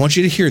 I want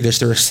you to hear this.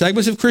 There are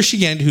segments of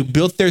Christianity who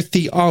built their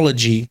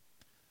theology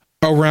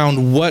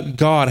around what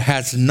God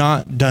has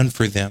not done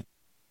for them.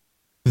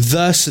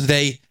 Thus,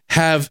 they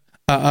have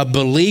a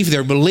belief,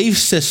 their belief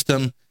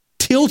system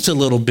tilts a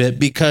little bit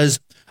because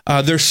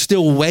they're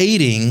still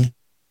waiting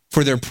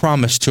for their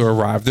promise to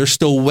arrive. They're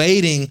still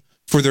waiting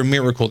for their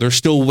miracle. They're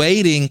still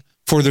waiting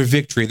for their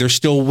victory. They're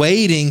still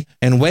waiting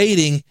and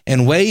waiting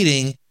and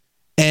waiting.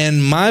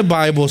 And my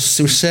Bible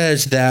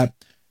says that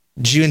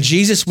when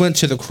Jesus went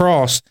to the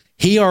cross,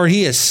 he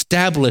already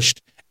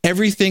established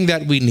everything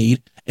that we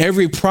need,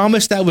 every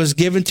promise that was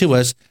given to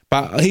us.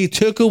 He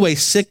took away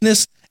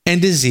sickness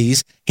and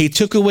disease. He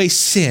took away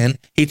sin.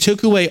 He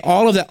took away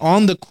all of that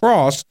on the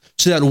cross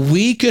so that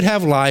we could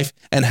have life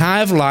and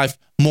have life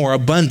more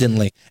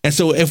abundantly. And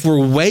so if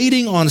we're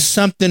waiting on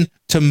something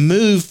to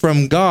move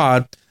from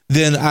God,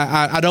 then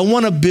I don't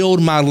want to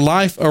build my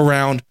life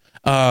around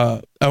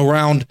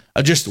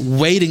just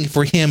waiting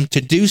for him to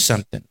do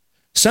something.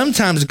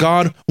 Sometimes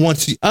God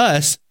wants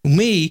us,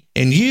 me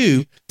and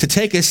you, to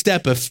take a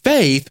step of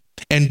faith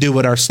and do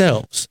it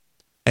ourselves.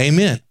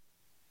 Amen.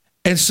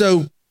 And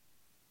so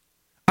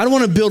I don't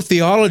want to build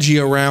theology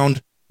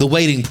around the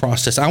waiting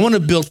process. I want to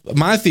build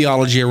my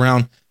theology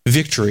around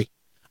victory.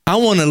 I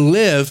want to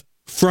live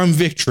from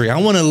victory. I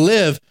want to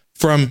live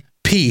from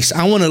peace.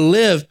 I want to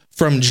live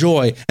from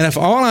joy. And if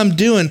all I'm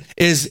doing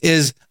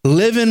is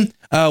living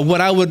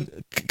what I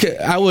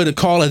would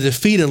call a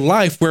defeated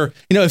life, where,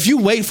 if you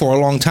wait for a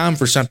long time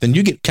for something,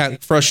 you get kind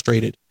of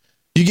frustrated.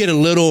 You get a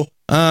little,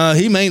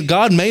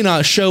 God may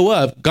not show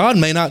up. God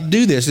may not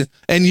do this.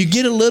 And you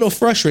get a little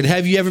frustrated.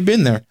 Have you ever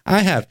been there? I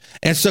have.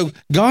 And so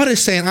God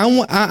is saying,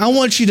 I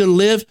want you to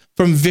live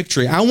from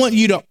victory. I want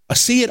you to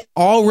see it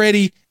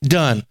already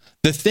done.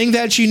 The thing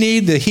that you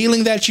need, the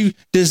healing that you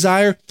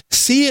desire,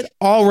 see it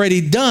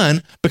already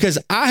done, because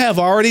I have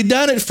already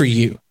done it for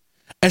you.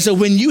 And so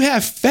when you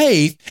have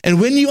faith and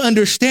when you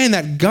understand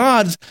that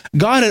God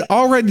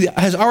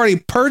has already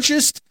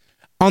purchased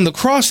on the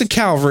cross of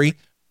Calvary,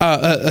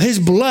 his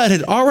blood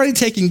had already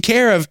taken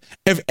care of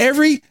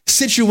every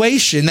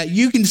situation that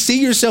you can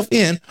see yourself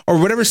in, or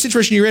whatever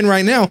situation you're in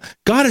right now.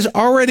 God has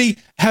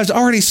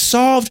already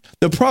solved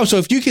the problem. So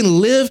if you can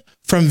live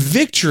from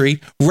victory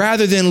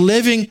rather than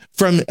living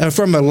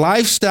from a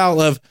lifestyle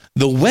of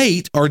the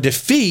wait or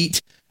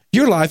defeat,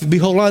 your life would be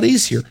a whole lot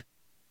easier.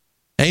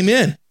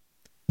 Amen.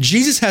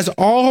 Jesus has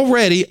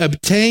already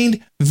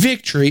obtained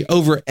victory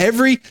over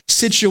every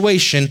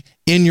situation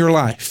in your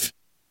life.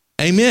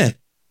 Amen.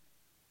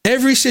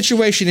 Every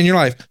situation in your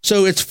life.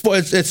 So it's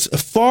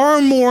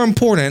far more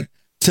important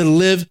to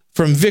live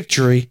from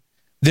victory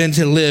than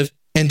to live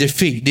and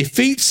defeat.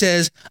 Defeat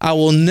says, I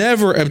will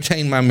never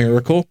obtain my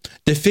miracle.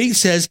 Defeat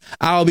says,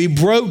 I'll be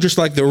broke just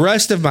like the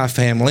rest of my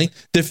family.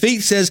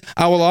 Defeat says,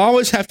 I will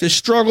always have to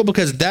struggle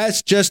because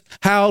that's just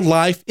how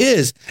life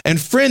is.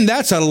 And friend,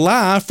 that's a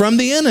lie from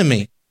the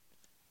enemy.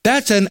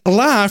 That's a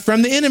lie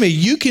from the enemy.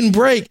 You can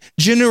break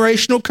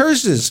generational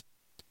curses.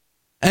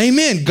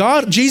 Amen.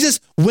 Jesus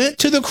went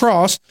to the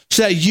cross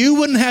so that you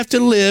wouldn't have to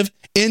live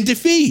in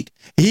defeat.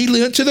 He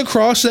went to the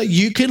cross so that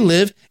you could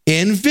live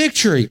in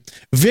victory.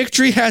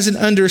 Victory has an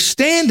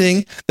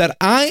understanding that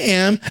I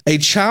am a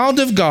child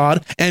of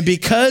God, and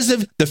because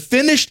of the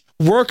finished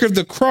work of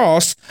the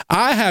cross,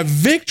 I have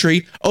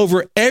victory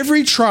over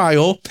every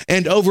trial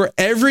and over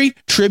every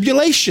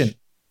tribulation.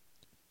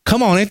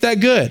 Come on, ain't that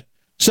good?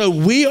 So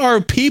we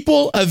are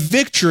people of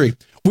victory.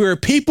 We're a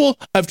people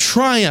of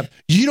triumph.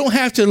 You don't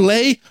have to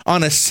lay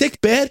on a sick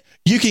bed.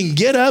 You can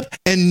get up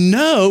and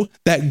know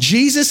that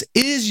Jesus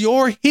is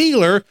your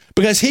healer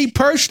because he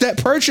purchased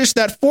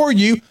that for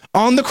you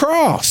on the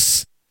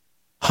cross.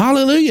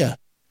 Hallelujah.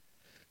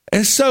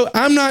 And so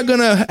I'm not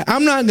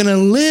gonna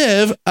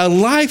live a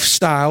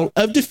lifestyle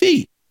of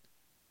defeat.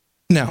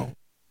 Now,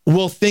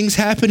 will things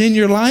happen in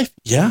your life?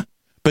 Yeah.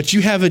 But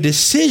you have a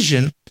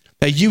decision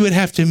that you would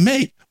have to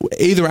make.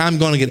 Either I'm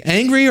going to get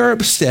angry or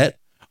upset,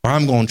 or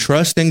I'm going to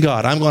trust in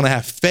God. I'm going to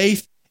have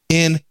faith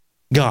in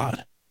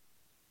God.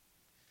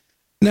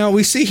 Now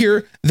we see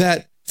here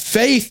that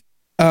faith,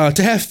 to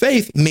have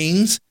faith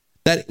means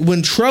that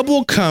when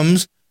trouble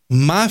comes,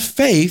 my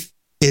faith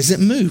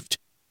isn't moved.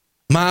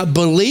 My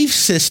belief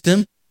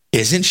system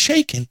isn't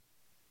shaken.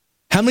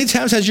 How many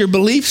times has your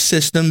belief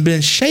system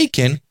been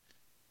shaken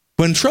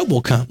when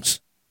trouble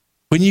comes?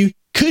 When you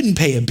couldn't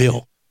pay a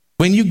bill?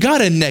 When you got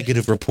a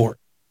negative report?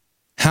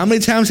 How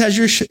many times has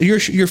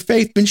your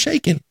faith been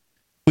shaken?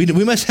 We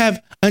must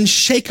have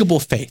unshakable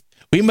faith.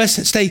 We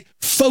must stay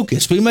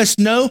focused. We must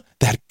know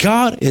that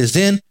God is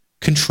in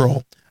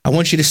control. I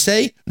want you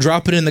to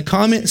drop it in the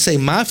comment, say,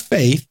 my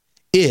faith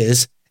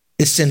is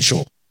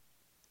essential.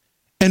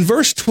 In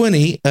verse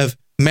 20 of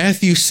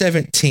Matthew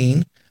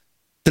 17,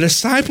 the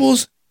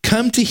disciples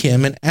come to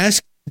him and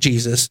ask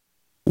Jesus,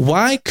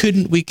 why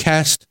couldn't we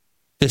cast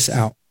this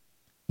out?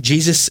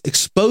 Jesus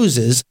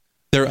exposes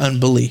their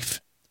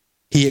unbelief.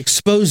 He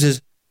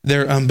exposes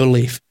their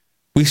unbelief.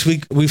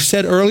 We've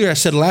said earlier, I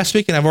said last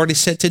week, and I've already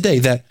said today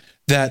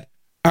that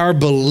our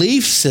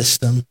belief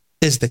system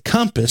is the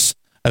compass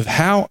of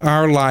how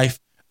our life,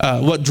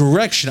 what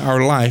direction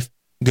our life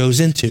goes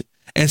into.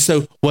 And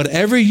so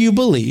whatever you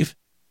believe,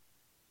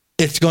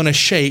 it's going to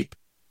shape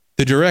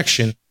the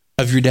direction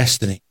of your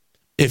destiny.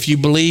 If you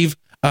believe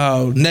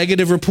a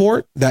negative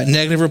report, that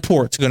negative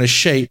report is going to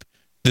shape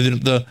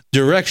the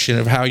direction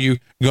of how you're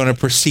going to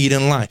proceed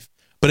in life.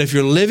 But if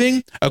you're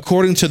living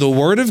according to the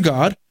Word of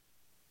God,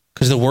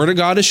 because the Word of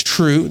God is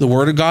true, the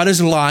Word of God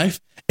is life,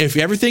 if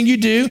everything you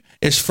do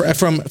is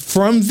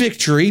from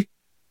victory,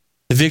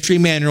 the victory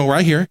manual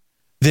right here,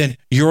 then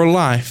your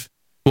life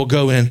will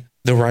go in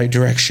the right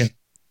direction.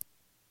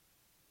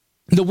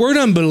 The word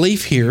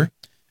unbelief here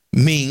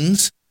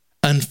means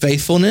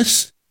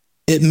unfaithfulness.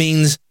 It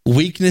means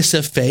weakness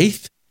of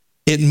faith.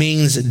 It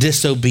means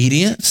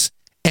disobedience,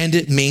 and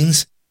it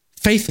means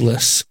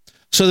faithless.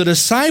 So the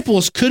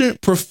disciples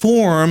couldn't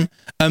perform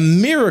a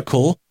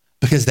miracle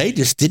because they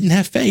just didn't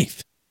have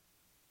faith.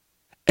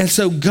 And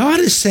so God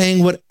is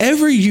saying,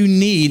 whatever you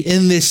need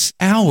in this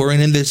hour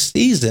and in this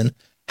season,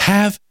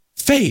 have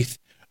faith.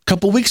 A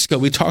couple of weeks ago,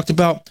 we talked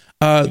about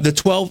the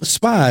 12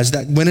 spies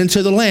that went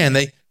into the land.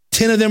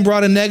 10 of them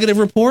brought a negative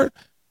report.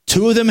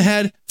 2 of them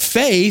had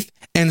faith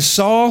and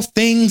saw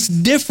things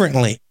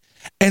differently.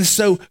 And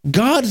so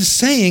God is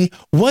saying,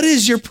 what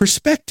is your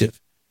perspective?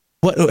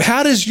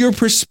 How does your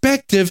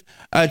perspective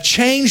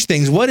change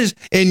things? What is,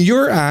 in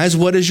your eyes,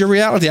 what is your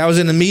reality? I was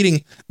in a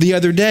meeting the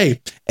other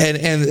day,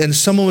 and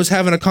someone was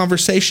having a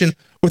conversation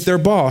with their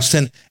boss,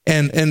 and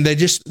they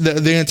just,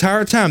 the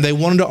entire time, they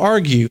wanted to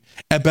argue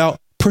about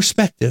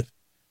perspective.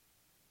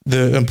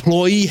 The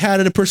employee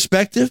had a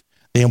perspective.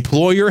 The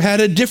employer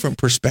had a different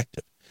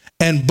perspective.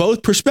 And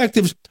both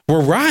perspectives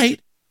were right,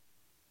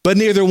 but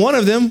neither one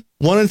of them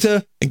wanted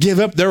to give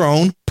up their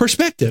own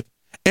perspective.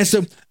 And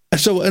so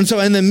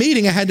in the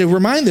meeting, I had to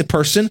remind the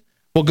person,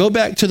 well, go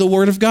back to the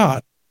Word of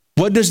God.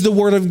 What does the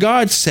Word of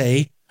God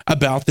say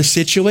about the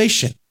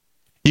situation?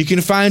 You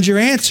can find your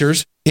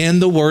answers in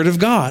the Word of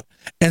God.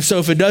 And so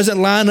if it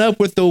doesn't line up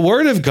with the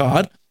Word of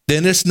God,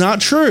 then it's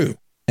not true.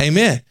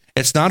 Amen.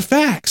 It's not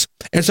facts.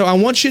 And so I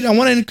want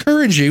to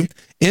encourage you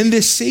in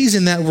this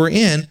season that we're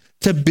in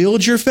to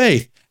build your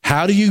faith.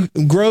 How do you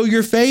grow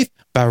your faith?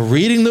 By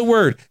reading the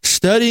Word,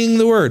 studying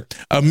the Word,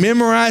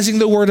 memorizing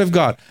the Word of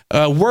God,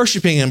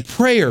 worshiping and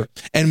prayer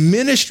and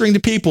ministering to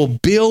people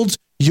builds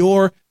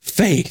your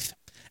faith.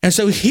 And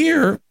so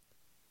here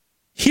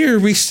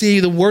we see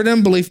the word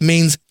unbelief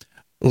means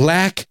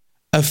lack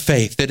of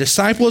faith. The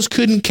disciples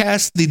couldn't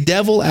cast the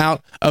devil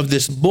out of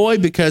this boy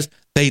because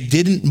they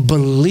didn't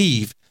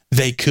believe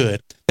they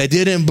could. They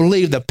didn't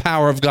believe the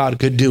power of God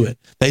could do it.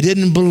 They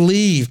didn't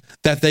believe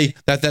that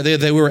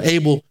they were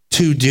able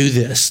to do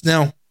this.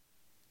 Now,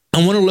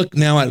 I want to look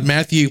now at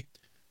Matthew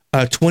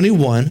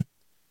 21,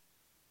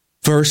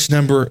 verse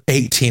number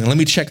 18. Let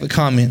me check the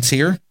comments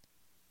here.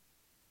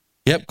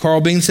 Yep,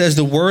 Carl Bean says,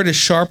 the word is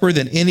sharper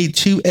than any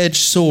two-edged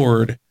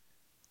sword.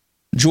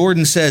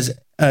 Jordan says,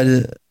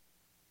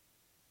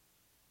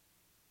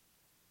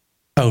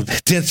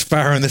 dense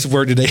fire on this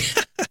word today.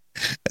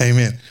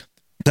 Amen.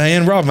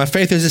 Diane Robb, my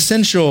faith is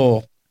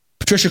essential.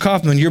 Patricia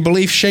Kaufman, your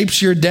belief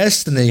shapes your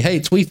destiny. Hey,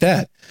 tweet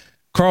that.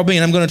 Carl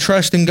Bean, I'm going to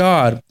trust in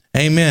God.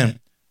 Amen.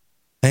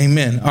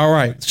 Amen. All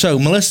right. So,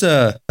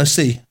 Melissa, let's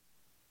see.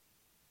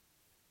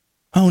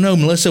 Oh, no,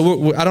 Melissa,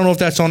 I don't know if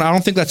that's on, I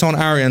don't think that's on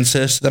our end,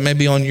 sis. That may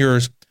be on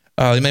yours.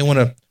 You may want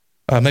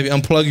to maybe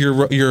unplug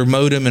your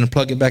modem and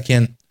plug it back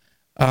in.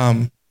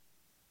 God,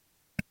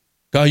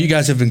 you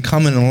guys have been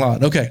coming a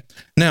lot. Okay.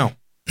 Now,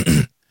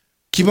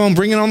 keep on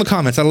bringing on the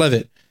comments. I love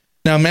it.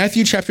 Now,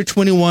 Matthew chapter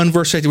 21,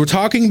 verse 18. We're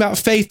talking about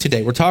faith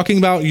today. We're talking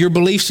about your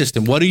belief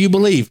system. What do you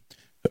believe?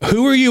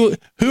 Who are you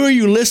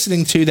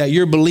listening to that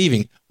you're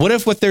believing? What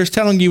if what they're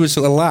telling you is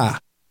a lie?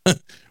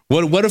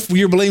 What if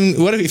you're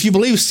believing? What if you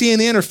believe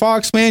CNN or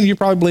Fox? Man, you're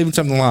probably believing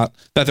something a lot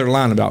that they're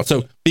lying about.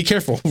 So be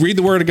careful. Read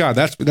the word of God.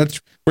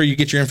 That's where you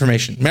get your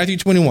information. Matthew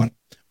 21,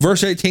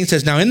 verse 18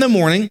 says, now in the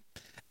morning,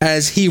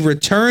 as he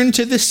returned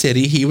to the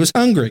city, he was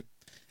hungry,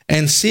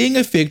 and seeing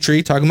a fig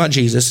tree, talking about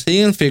Jesus,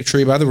 seeing a fig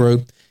tree by the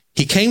road,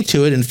 he came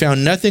to it and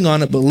found nothing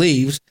on it but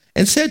leaves,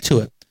 and said to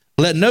it,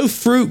 let no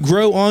fruit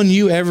grow on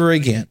you ever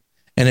again.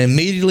 And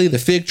immediately the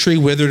fig tree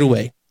withered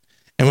away.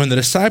 And when the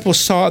disciples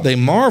saw it, they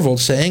marveled,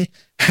 saying,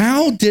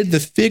 how did the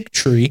fig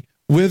tree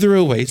wither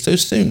away so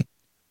soon?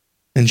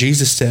 And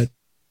Jesus said,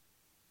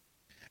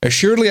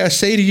 assuredly I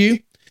say to you,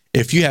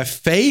 if you have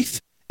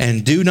faith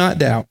and do not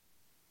doubt,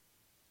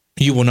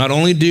 you will not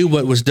only do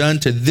what was done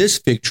to this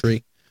fig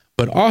tree,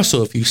 but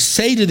also if you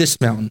say to this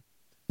mountain,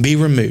 be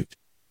removed,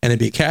 and it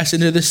be cast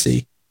into the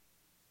sea,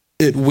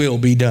 it will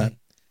be done.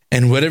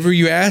 And whatever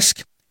you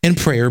ask in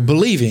prayer,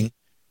 believing,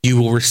 you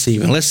will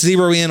receive. And let's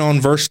zero in on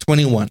verse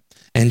 21.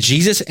 And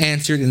Jesus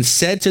answered and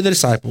said to the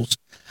disciples,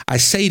 I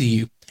say to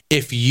you,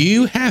 if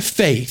you have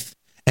faith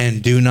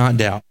and do not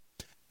doubt.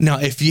 Now,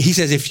 he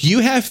says, if you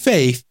have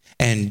faith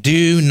and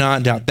do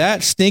not doubt,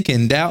 that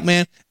stinking doubt,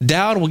 man,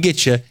 doubt will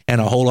get you in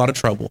a whole lot of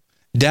trouble.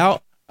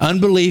 Doubt,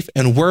 unbelief,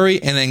 and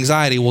worry and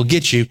anxiety will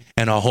get you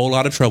in a whole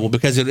lot of trouble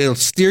because it'll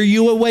steer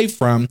you away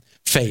from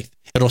faith.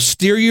 It'll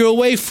steer you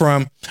away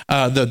from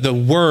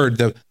the word,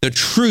 the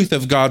truth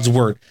of God's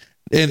word.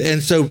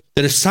 And so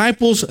the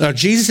disciples,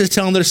 Jesus is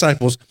telling the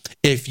disciples,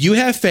 if you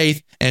have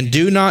faith and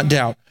do not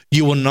doubt,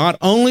 you will not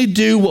only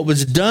do what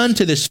was done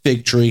to this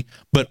fig tree,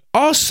 but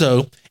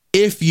also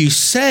if you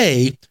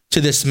say to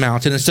this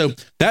mountain. And so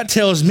that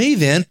tells me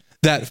then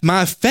that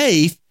my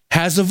faith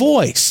has a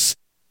voice,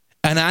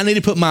 and I need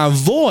to put my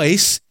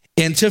voice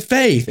into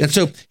faith. And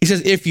so he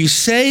says, if you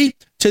say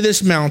to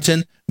this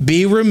mountain,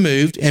 be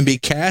removed and be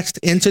cast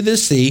into the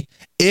sea,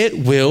 it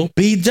will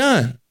be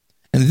done.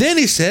 And then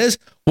he says,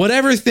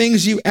 whatever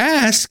things you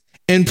ask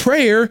in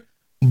prayer,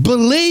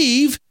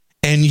 believe,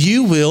 and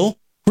you will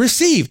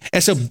receive.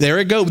 And so there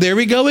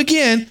we go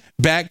again,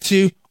 back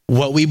to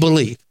what we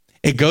believe.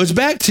 It goes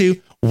back to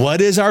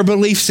what is our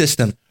belief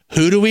system?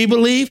 Who do we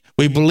believe?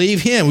 We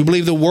believe him. We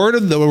believe the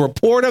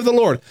report of the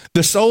Lord.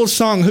 The soul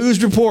song,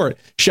 whose report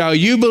shall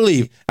you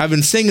believe? I've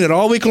been singing it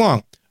all week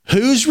long.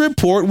 Whose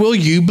report will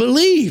you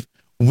believe?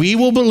 We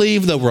will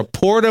believe the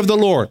report of the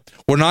Lord.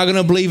 We're not going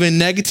to believe in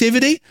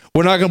negativity.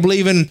 We're not going to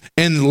believe in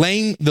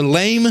the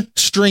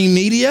lamestream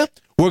media.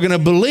 We're going to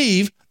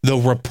believe the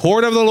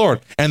report of the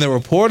Lord. And the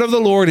report of the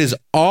Lord is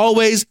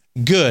always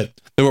good.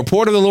 The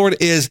report of the Lord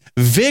is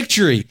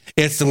victory.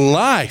 It's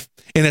life.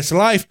 And it's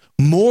life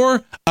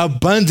more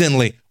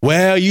abundantly.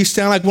 Well, you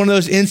sound like one of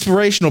those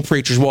inspirational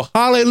preachers. Well,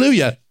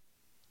 hallelujah.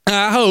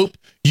 I hope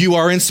you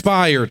are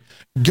inspired.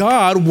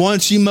 God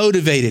wants you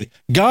motivated.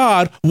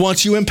 God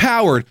wants you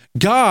empowered.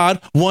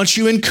 God wants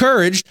you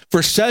encouraged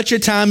for such a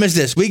time as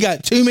this. We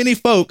got too many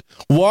folk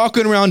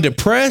walking around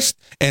depressed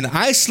and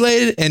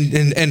isolated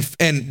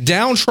and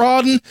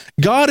downtrodden.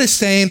 God is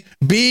saying,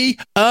 be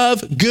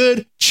of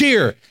good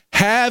cheer.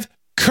 Have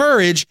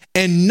courage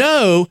and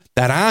know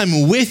that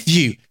I'm with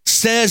you,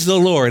 says the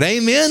Lord.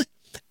 Amen.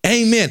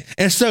 Amen.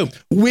 And so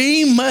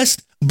we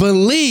must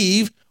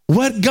believe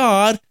what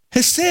God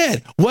has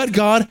said, what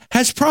God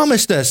has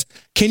promised us.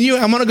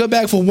 I'm going to go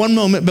back for one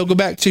moment, but go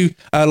back to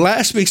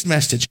last week's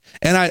message.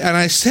 And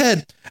I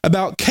said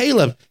about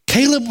Caleb.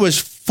 Caleb was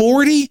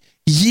 40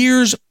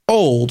 years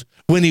old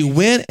when he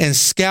went and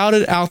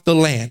scouted out the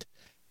land.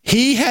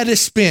 He had to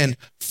spend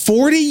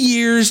 40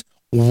 years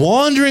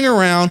wandering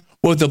around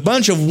with a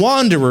bunch of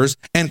wanderers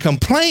and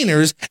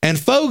complainers and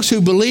folks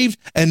who believed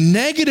a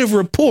negative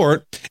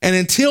report. And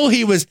until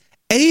he was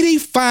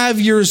 85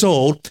 years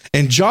old,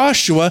 and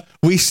Joshua,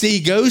 we see,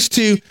 goes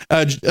to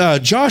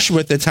Joshua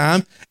at the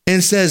time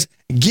and says,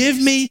 give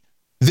me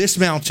this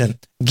mountain.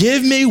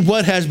 Give me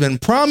what has been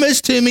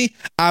promised to me.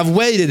 I've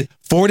waited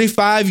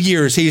 45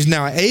 years. He's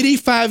now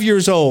 85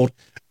 years old,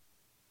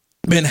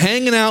 been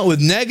hanging out with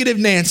negative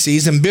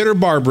Nancys and bitter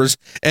Barbaras,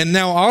 and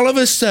now all of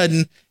a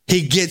sudden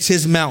he gets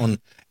his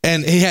mountain.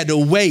 And he had to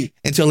wait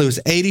until he was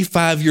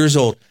 85 years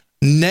old.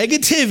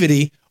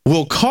 Negativity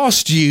will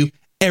cost you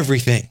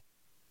everything.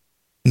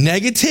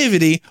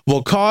 Negativity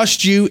will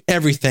cost you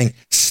everything.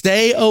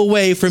 Stay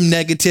away from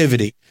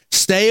negativity.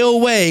 Stay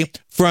away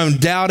from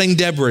doubting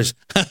Deborahs.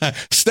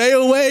 Stay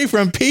away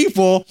from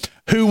people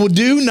who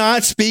do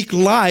not speak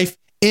life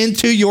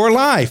into your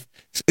life.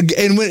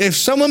 And if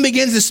someone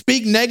begins to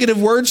speak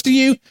negative words to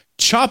you,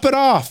 chop it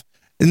off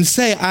and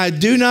say, I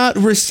do not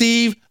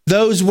receive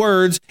those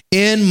words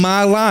in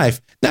my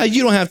life. Now,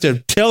 you don't have to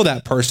tell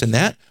that person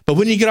that, but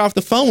when you get off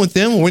the phone with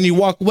them or when you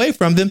walk away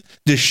from them,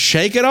 just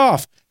shake it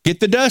off. Get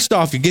the dust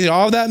off. You get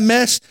all that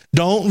mess.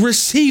 Don't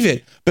receive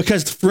it,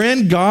 because,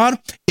 friend, God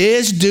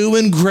is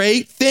doing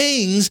great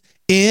things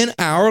in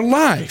our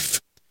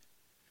life.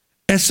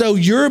 And so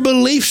your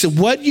beliefs,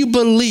 what you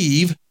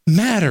believe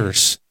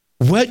matters.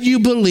 What you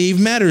believe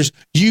matters.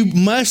 You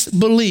must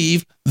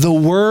believe the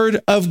word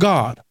of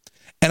God.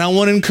 And I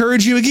want to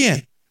encourage you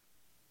again,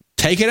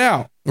 take it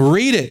out,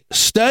 read it,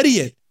 study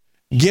it,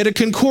 get a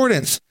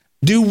concordance,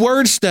 do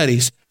word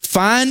studies,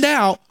 find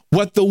out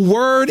what the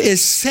word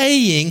is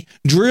saying,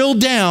 drill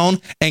down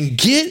and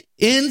get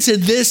into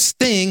this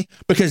thing,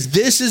 because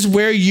this is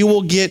where you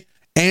will get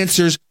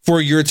answers for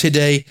your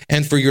today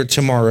and for your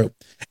tomorrow.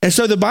 And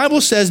so the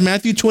Bible says,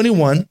 Matthew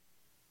 21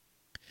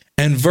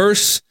 and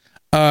verse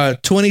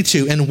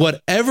 22, and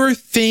whatever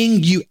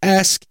thing you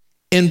ask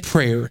in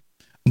prayer,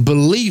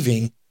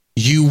 believing,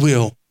 you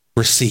will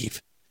receive.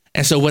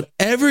 And so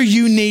whatever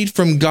you need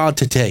from God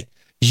today,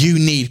 you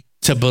need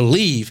to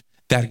believe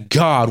that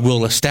God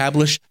will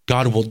establish,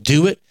 God will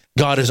do it.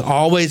 God is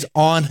always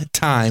on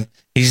time.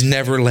 He's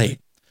never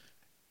late.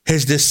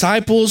 His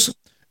disciples,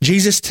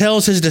 Jesus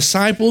tells his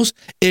disciples,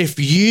 if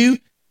you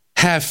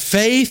have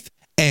faith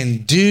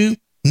and do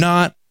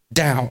not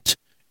doubt,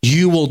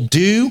 you will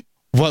do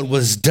what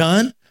was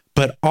done.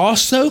 But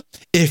also,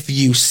 if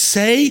you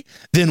say,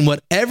 then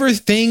whatever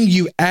thing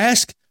you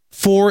ask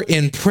for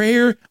in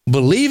prayer,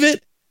 believe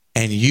it,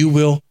 and you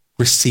will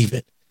receive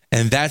it.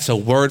 And that's a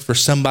word for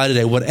somebody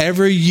today.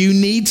 Whatever you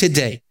need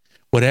today,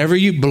 whatever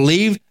you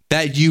believe,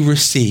 that you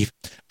receive.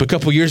 But a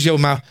couple of years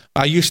ago,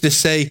 I used to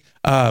say,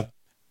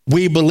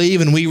 we believe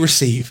and we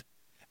receive.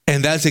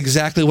 And that's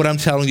exactly what I'm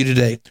telling you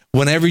today.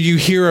 Whenever you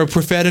hear a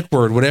prophetic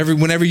word,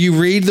 whenever you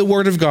read the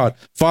word of God,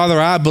 Father,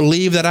 I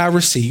believe that I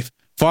receive.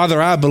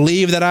 Father, I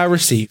believe that I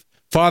receive.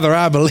 Father,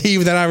 I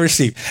believe that I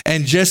receive.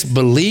 And just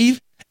believe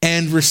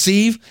and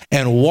receive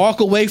and walk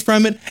away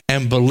from it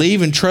and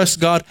believe and trust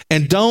God.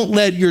 And don't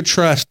let your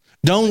trust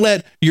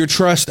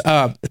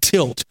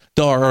tilt,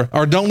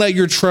 or don't let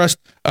your trust,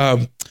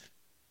 don't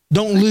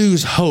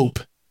lose hope.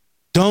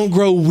 Don't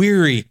grow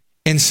weary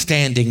in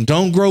standing.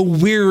 Don't grow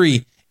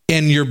weary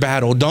in your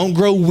battle. Don't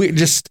grow weary.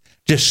 Just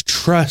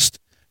trust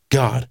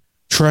God.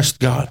 Trust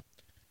God.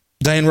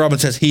 Diane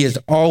Robbins says he is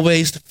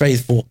always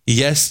faithful.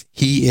 Yes,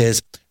 he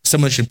is.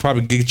 Someone should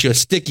probably get you a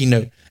sticky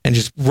note and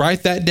just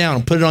write that down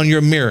and put it on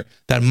your mirror,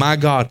 that my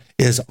God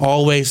is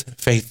always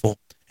faithful.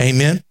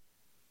 Amen.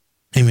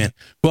 Amen.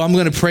 Well, I'm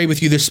going to pray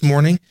with you this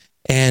morning.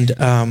 And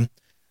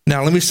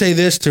now let me say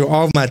this to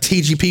all of my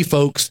TGP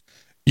folks.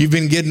 You've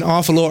been getting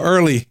off a little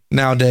early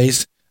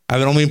nowadays.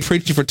 I've only been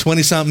preaching for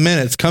 20-something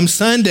minutes. Come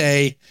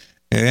Sunday,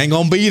 it ain't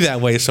going to be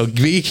that way. So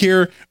be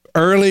here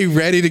early,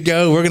 ready to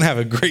go. We're going to have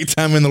a great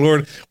time in the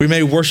Lord. We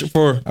may worship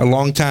for a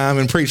long time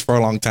and preach for a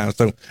long time.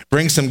 So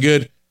bring some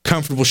good,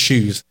 comfortable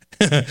shoes.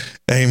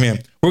 Amen.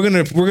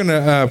 We're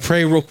gonna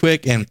pray real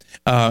quick, and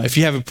if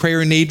you have a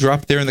prayer need,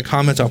 drop it there in the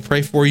comments. I'll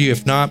pray for you.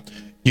 If not,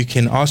 you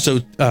can also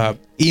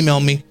email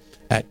me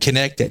at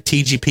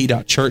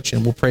connect@tgp.church,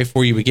 and we'll pray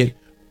for you. We get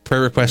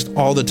prayer requests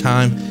all the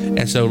time,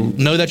 and so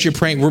know that you're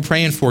praying. We're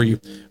praying for you.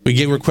 We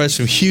get requests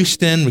from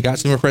Houston. We got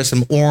some requests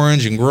from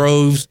Orange and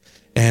Groves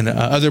and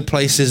other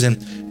places,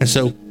 and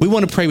so we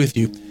want to pray with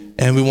you.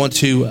 And we want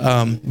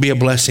to be a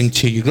blessing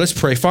to you. Let's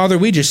pray. Father,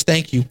 we just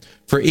thank you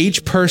for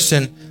each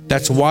person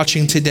that's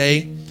watching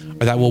today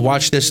or that will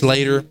watch this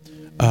later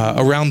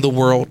around the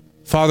world.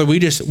 Father, we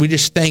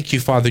just thank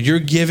you, Father. You're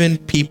giving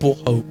people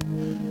hope.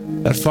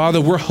 That, Father,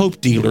 we're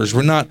hope dealers.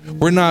 We're not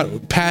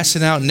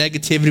passing out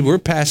negativity. We're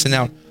passing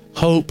out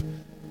hope.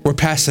 We're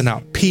passing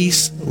out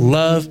peace,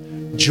 love,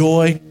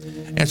 joy.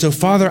 And so,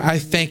 Father, I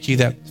thank you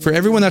that for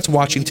everyone that's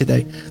watching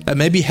today that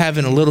may be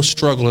having a little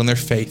struggle in their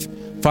faith,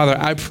 Father,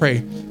 I pray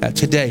that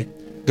today,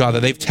 God,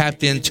 that they've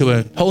tapped into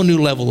a whole new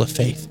level of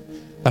faith.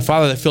 That,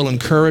 Father, they feel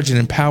encouraged and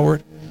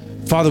empowered.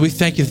 Father, we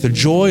thank you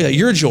that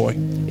your joy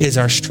is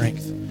our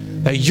strength.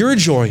 That your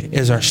joy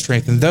is our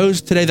strength. And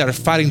those today that are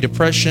fighting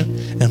depression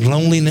and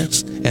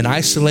loneliness and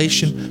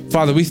isolation,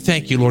 Father, we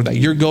thank you, Lord, that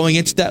you're going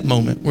into that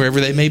moment wherever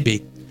they may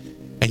be,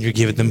 and you're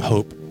giving them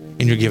hope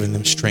and you're giving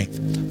them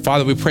strength.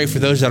 Father, we pray for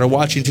those that are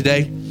watching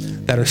today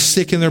that are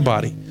sick in their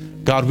body.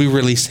 God, we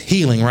release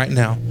healing right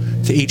now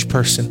to each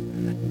person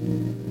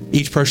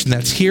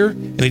that's here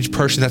and each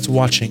person that's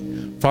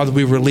watching. Father,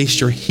 we release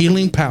your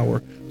healing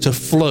power to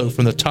flow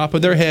from the top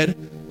of their head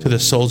to the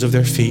soles of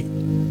their feet.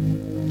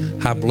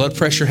 High blood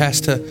pressure has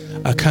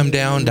to come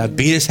down.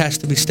 Diabetes has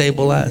to be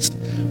stabilized.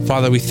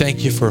 Father, we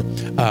thank you for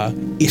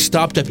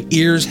stopped up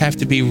ears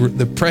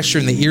the pressure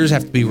in the ears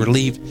have to be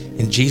relieved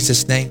in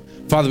Jesus' name.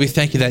 Father, we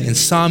thank you that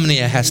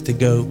insomnia has to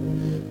go.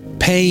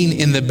 Pain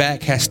in the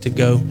back has to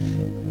go.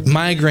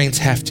 Migraines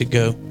have to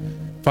go.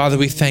 Father,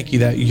 we thank you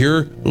that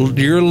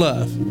your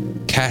love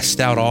casts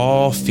out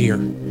all fear.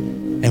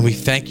 And we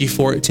thank you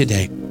for it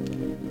today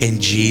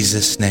in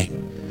Jesus' name.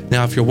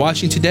 Now, if you're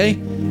watching today,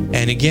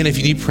 and again, if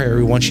you need prayer,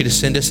 we want you to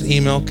send us an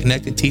email,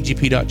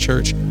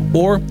 connect@tgp.church,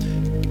 or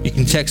you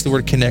can text the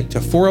word connect to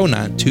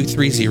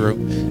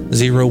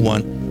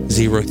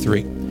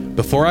 409-230-0103.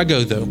 Before I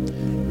go though,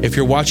 if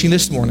you're watching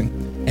this morning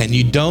and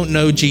you don't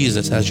know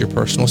Jesus as your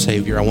personal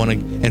Savior, I want to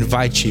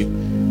invite you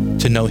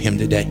to know him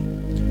today.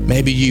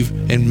 Maybe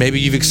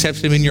you've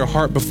accepted him in your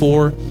heart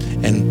before,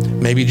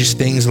 and maybe just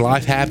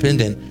life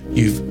happened and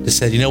you've just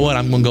said, you know what,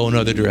 I'm going to go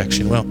another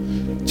direction. Well,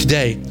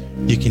 today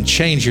you can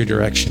change your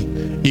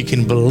direction. You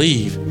can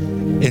believe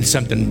in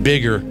something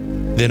bigger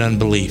than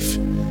unbelief.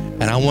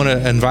 And I want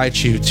to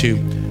invite you to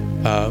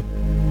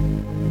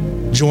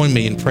join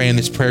me in praying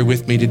this prayer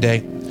with me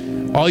today.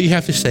 All you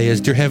have to say is,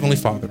 Dear Heavenly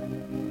Father.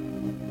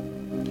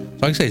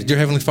 So I can say, Dear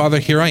Heavenly Father,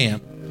 here I am.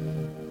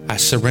 I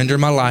surrender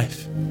my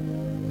life.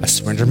 I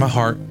surrender my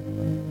heart.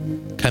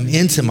 Come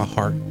into my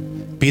heart.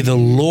 Be the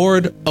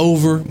Lord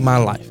over my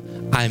life.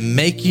 I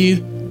make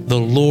you the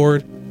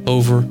Lord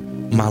over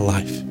my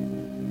life.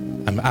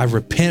 I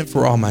repent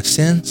for all my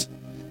sins.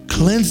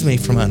 Cleanse me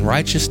from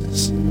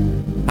unrighteousness.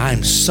 I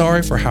am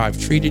sorry for how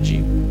I've treated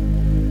you.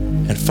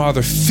 And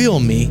Father, fill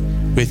me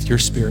with your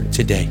Spirit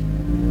today.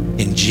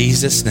 In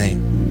Jesus'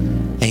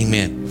 name,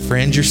 amen.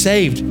 Friends, you're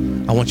saved.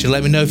 I want you to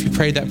let me know if you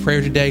prayed that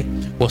prayer today.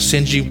 We'll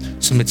send you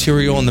some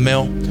material in the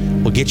mail.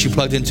 We'll get you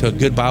plugged into a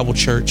good Bible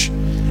church,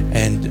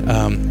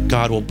 and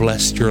God will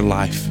bless your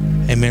life.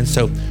 Amen.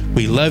 So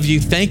we love you.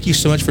 Thank you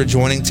so much for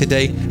joining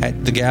today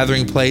at the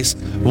Gathering Place.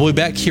 We'll be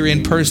back here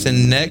in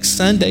person next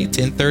Sunday,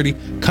 10:30.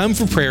 Come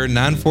for prayer,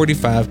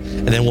 9:45,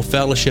 and then we'll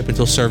fellowship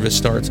until service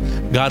starts.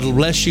 God will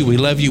bless you. We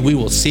love you. We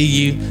will see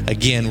you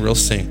again real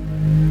soon.